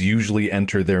 demons usually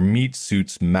enter their meat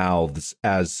suits' mouths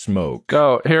as smoke.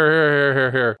 Go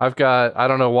here. I've got, I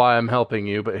don't know why I'm helping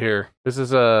you, but here. This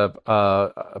is a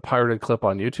pirated clip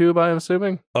on YouTube, I'm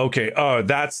assuming. Okay. Oh,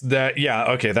 that's that.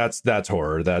 Yeah. Okay. That's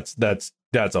horror. That's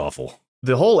awful.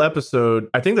 The whole episode,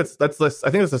 I think that's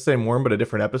the same worm, but a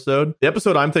different episode. The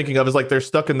episode I'm thinking of is like they're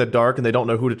stuck in the dark and they don't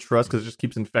know who to trust because it just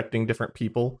keeps infecting different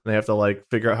people. And they have to like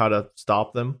figure out how to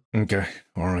stop them. Okay.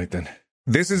 All right then.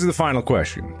 This is the final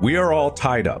question. We are all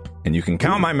tied up, and you can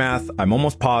count my math. I'm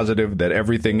almost positive that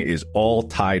everything is all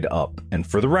tied up. And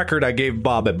for the record, I gave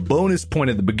Bob a bonus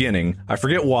point at the beginning. I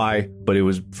forget why, but it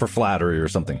was for flattery or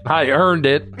something. I earned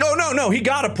it. No, he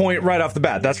got a point right off the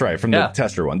bat. That's right, from the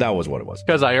tester one. That was what it was.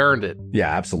 Because I earned it. Yeah,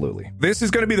 absolutely. This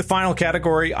is going to be the final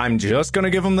category. I'm just going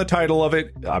to give him the title of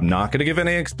it. I'm not going to give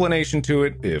any explanation to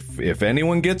it. If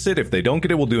anyone gets it, if they don't get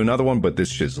it, we'll do another one, but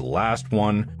this is the last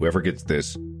one. Whoever gets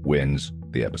this wins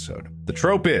the episode. The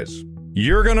trope is,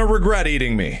 you're gonna regret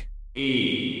eating me.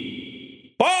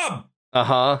 Bob!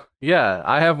 Uh-huh. Yeah,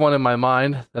 I have one in my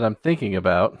mind that I'm thinking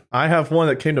about. I have one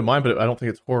that came to mind, but I don't think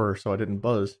it's horror, so I didn't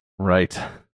buzz. Right.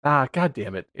 God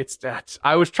damn it. It's that.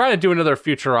 I was trying to do another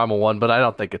Futurama one, but I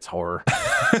don't think it's horror.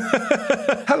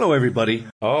 Hello, everybody.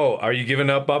 Oh, are you giving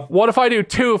up, Bob? What if I do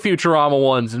 2 Futurama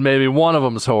ones and maybe one of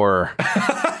them's horror?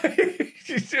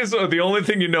 So the only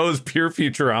thing you know is pure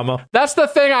Futurama. That's the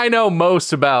thing I know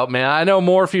most about, man. I know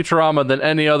more Futurama than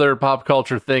any other pop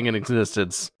culture thing in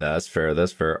existence. That's fair.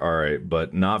 All right,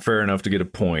 but not fair enough to get a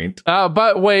point.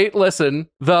 But wait, listen.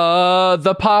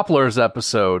 The Poplars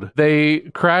episode. They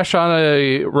crash on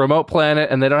a remote planet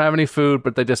and they don't have any food,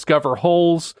 but they discover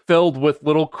holes filled with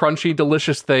little crunchy,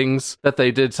 delicious things that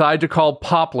they decide to call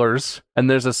poplars. And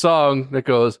there's a song that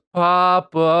goes,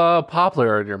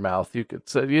 poplar in your mouth. You could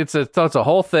say it's a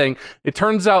whole thing. It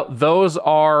turns out those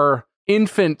are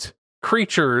infant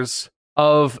creatures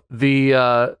of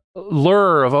the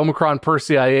lure of Omicron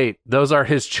Persei 8. Those are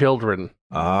his children.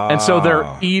 And so they're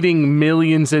eating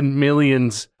millions and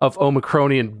millions of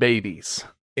Omicronian babies.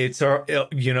 It's our,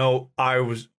 Hello,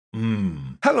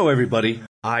 everybody.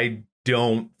 I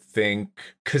don't think,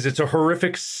 because it's a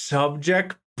horrific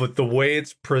subject, but the way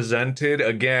it's presented,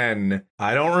 again,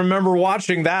 I don't remember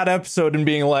watching that episode and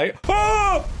being like,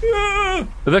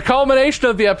 The culmination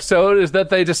of the episode is that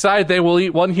they decide they will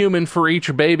eat one human for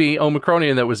each baby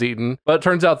Omicronian that was eaten, but it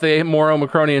turns out they ate more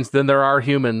Omicronians than there are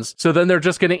humans. So then they're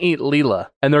just going to eat Leela,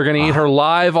 and they're going to eat her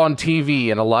live on TV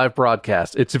in a live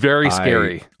broadcast. It's very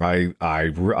scary.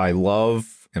 I love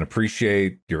and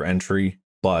appreciate your entry,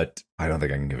 but I don't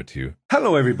think I can give it to you.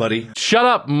 Hello, everybody. Shut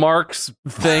up, Mark's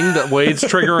thing that Wade's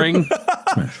triggering.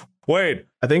 Wade.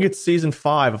 I think it's season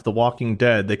 5 of The Walking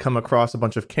Dead. They come across a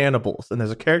bunch of cannibals, and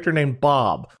there's a character named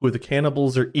Bob who the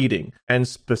cannibals are eating. And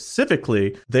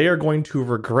specifically, they are going to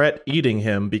regret eating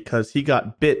him because he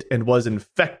got bit and was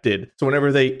infected. So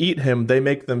whenever they eat him, they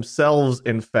make themselves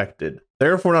infected.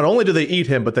 Therefore, not only do they eat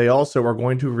him, but they also are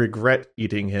going to regret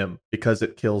eating him because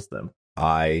it kills them.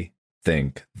 I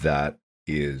think that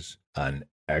is an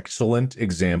excellent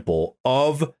example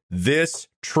of this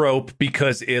trope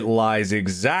because it lies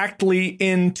exactly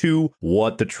into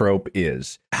what the trope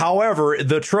is. However,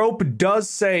 the trope does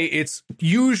say it's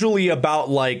usually about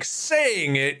like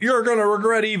saying it, you're going to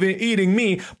regret even eating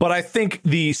me. But I think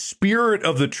the spirit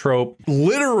of the trope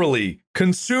literally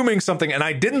consuming something, and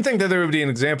I didn't think that there would be an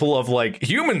example of like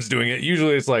humans doing it.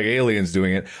 Usually it's like aliens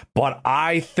doing it. But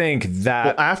I think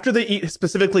that after they eat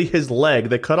specifically his leg,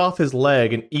 they cut off his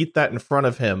leg and eat that in front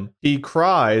of him. He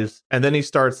cries and then he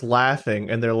starts laughing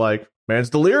and they're like, man's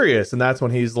delirious. And that's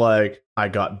when he's like, I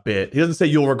got bit. He doesn't say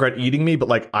you'll regret eating me, but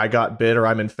like I got bit or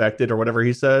I'm infected or whatever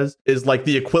he says is like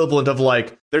the equivalent of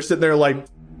like they're sitting there like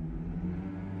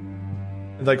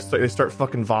they start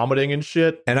fucking vomiting and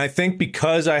shit. And I think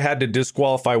because I had to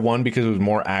disqualify one because it was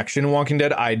more action in Walking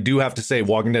Dead, I do have to say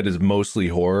Walking Dead is mostly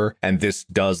horror, and this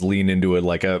does lean into it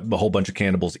like a whole bunch of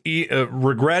cannibals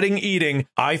regretting eating.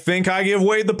 I think I give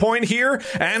Wade the point here,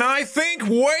 and I think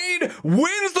Wade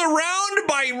wins the round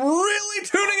by really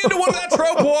tuning into what that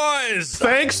trope was.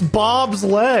 Thanks, Bob's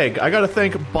Leg. I gotta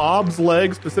thank Bob's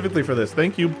Leg specifically for this.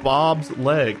 Thank you, Bob's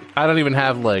Leg. I don't even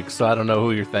have legs, so I don't know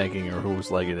who you're thanking or whose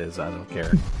leg it is. I don't care.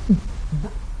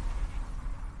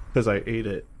 Because I ate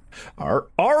it. All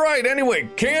right, anyway,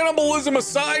 cannibalism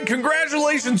aside,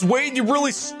 congratulations, Wade. You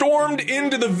really stormed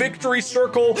into the victory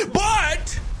circle,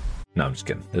 but... No, I'm just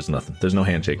kidding. There's nothing. There's no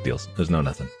handshake deals. There's no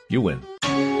nothing. You win.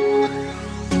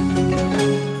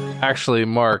 Actually,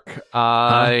 Mark,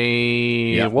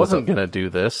 I wasn't going to do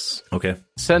this. Okay.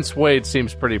 Since Wade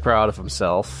seems pretty proud of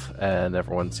himself and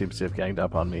everyone seems to have ganged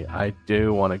up on me, I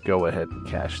do want to go ahead and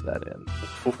cash that in.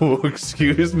 Oh,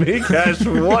 excuse me? Cash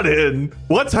what in?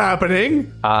 What's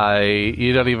happening?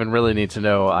 You don't even really need to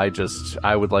know.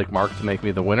 I would like Mark to make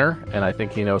me the winner, and I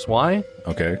think he knows why.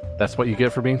 Okay. That's what you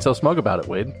get for being so smug about it,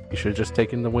 Wade. You should have just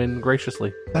taken the win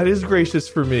graciously. That is gracious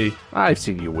for me. I've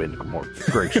seen you win more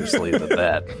graciously than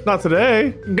that. Not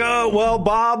today. Well,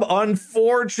 Bob,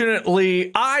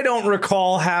 unfortunately, I don't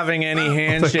recall having any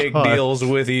handshake deals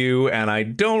with you, and I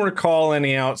don't recall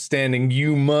any outstanding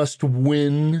you must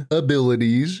win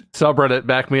abilities. Subreddit,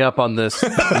 back me up on this.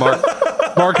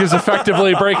 Mark is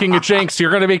effectively breaking a jinx.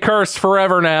 You're going to be cursed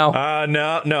forever now.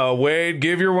 No. Wade,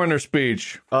 give your winner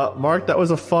speech. Mark, that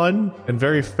was a fun and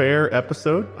very fair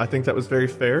episode. I think that was very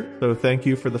fair. So thank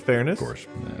you for the fairness. Of course.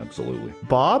 Absolutely.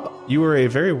 Bob, you were a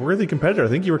very worthy competitor. I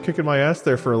think you were kicking my ass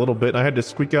there for a little bit, and I had to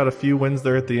squeak out a few wins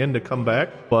there at the end to come back.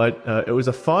 But it was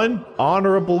a fun,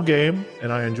 honorable game,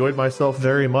 and I enjoyed myself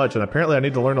very much. And apparently I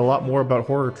need to learn a lot more about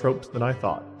horror tropes than I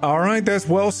thought. All right, that's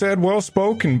well said, well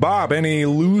spoken. Bob, any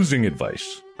losing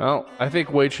advice? Well, I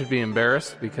think Wade should be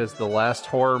embarrassed because the last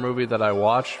horror movie that I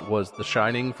watched was The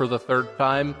Shining for the third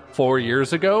time 4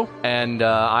 years ago. And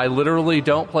I literally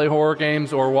don't play horror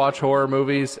games or watch horror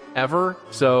movies ever.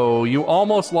 So you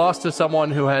almost lost to someone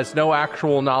who has no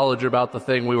actual knowledge about the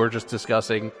thing we were just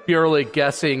discussing, purely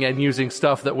guessing and using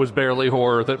stuff that was barely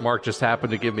horror that Mark just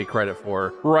happened to give me credit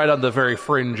for, right on the very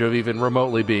fringe of even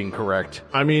remotely being correct.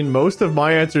 I mean, most of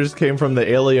my answers came from the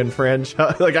Alien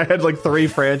franchise. Like, I had like 3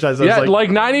 franchises. Yeah, like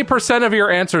 90% of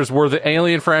your answers were the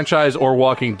Alien franchise or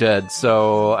Walking Dead,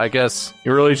 so I guess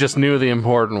you really just knew the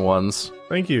important ones.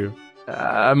 Thank you.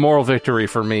 A moral victory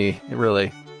for me,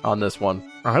 really, on this one.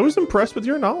 I was impressed with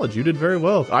your knowledge. You did very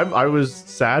well. I was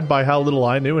sad by how little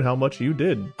I knew and how much you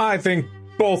did. I think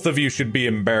both of you should be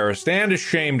embarrassed and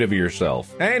ashamed of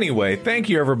yourself. Anyway, thank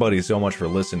you everybody so much for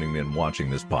listening and watching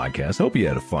this podcast. Hope you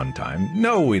had a fun time.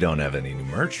 No, we don't have any new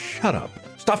merch. Shut up.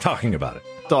 Stop talking about it.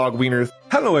 Dog wieners.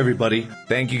 Hello, everybody.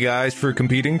 Thank you guys for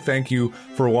competing. Thank you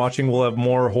for watching. We'll have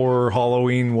more horror,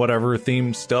 Halloween, whatever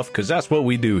themed stuff, because that's what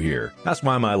we do here. That's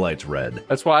why my light's red.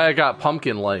 That's why I got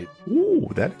pumpkin light. Ooh,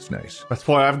 that is nice. That's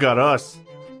why I've got us.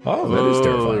 Oh, that is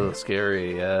terrifying.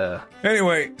 Scary, yeah.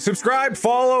 Anyway, subscribe,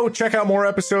 follow, check out more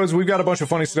episodes. We've got a bunch of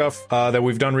funny stuff that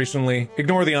we've done recently.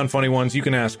 Ignore the unfunny ones. You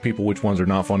can ask people which ones are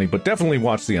not funny, but definitely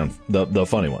watch the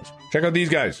funny ones. Check out these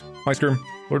guys. Ice Cream,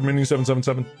 Lord Minion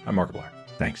 777. I'm Markiplier.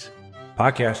 Thanks.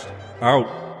 Podcast out.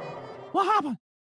 What happened?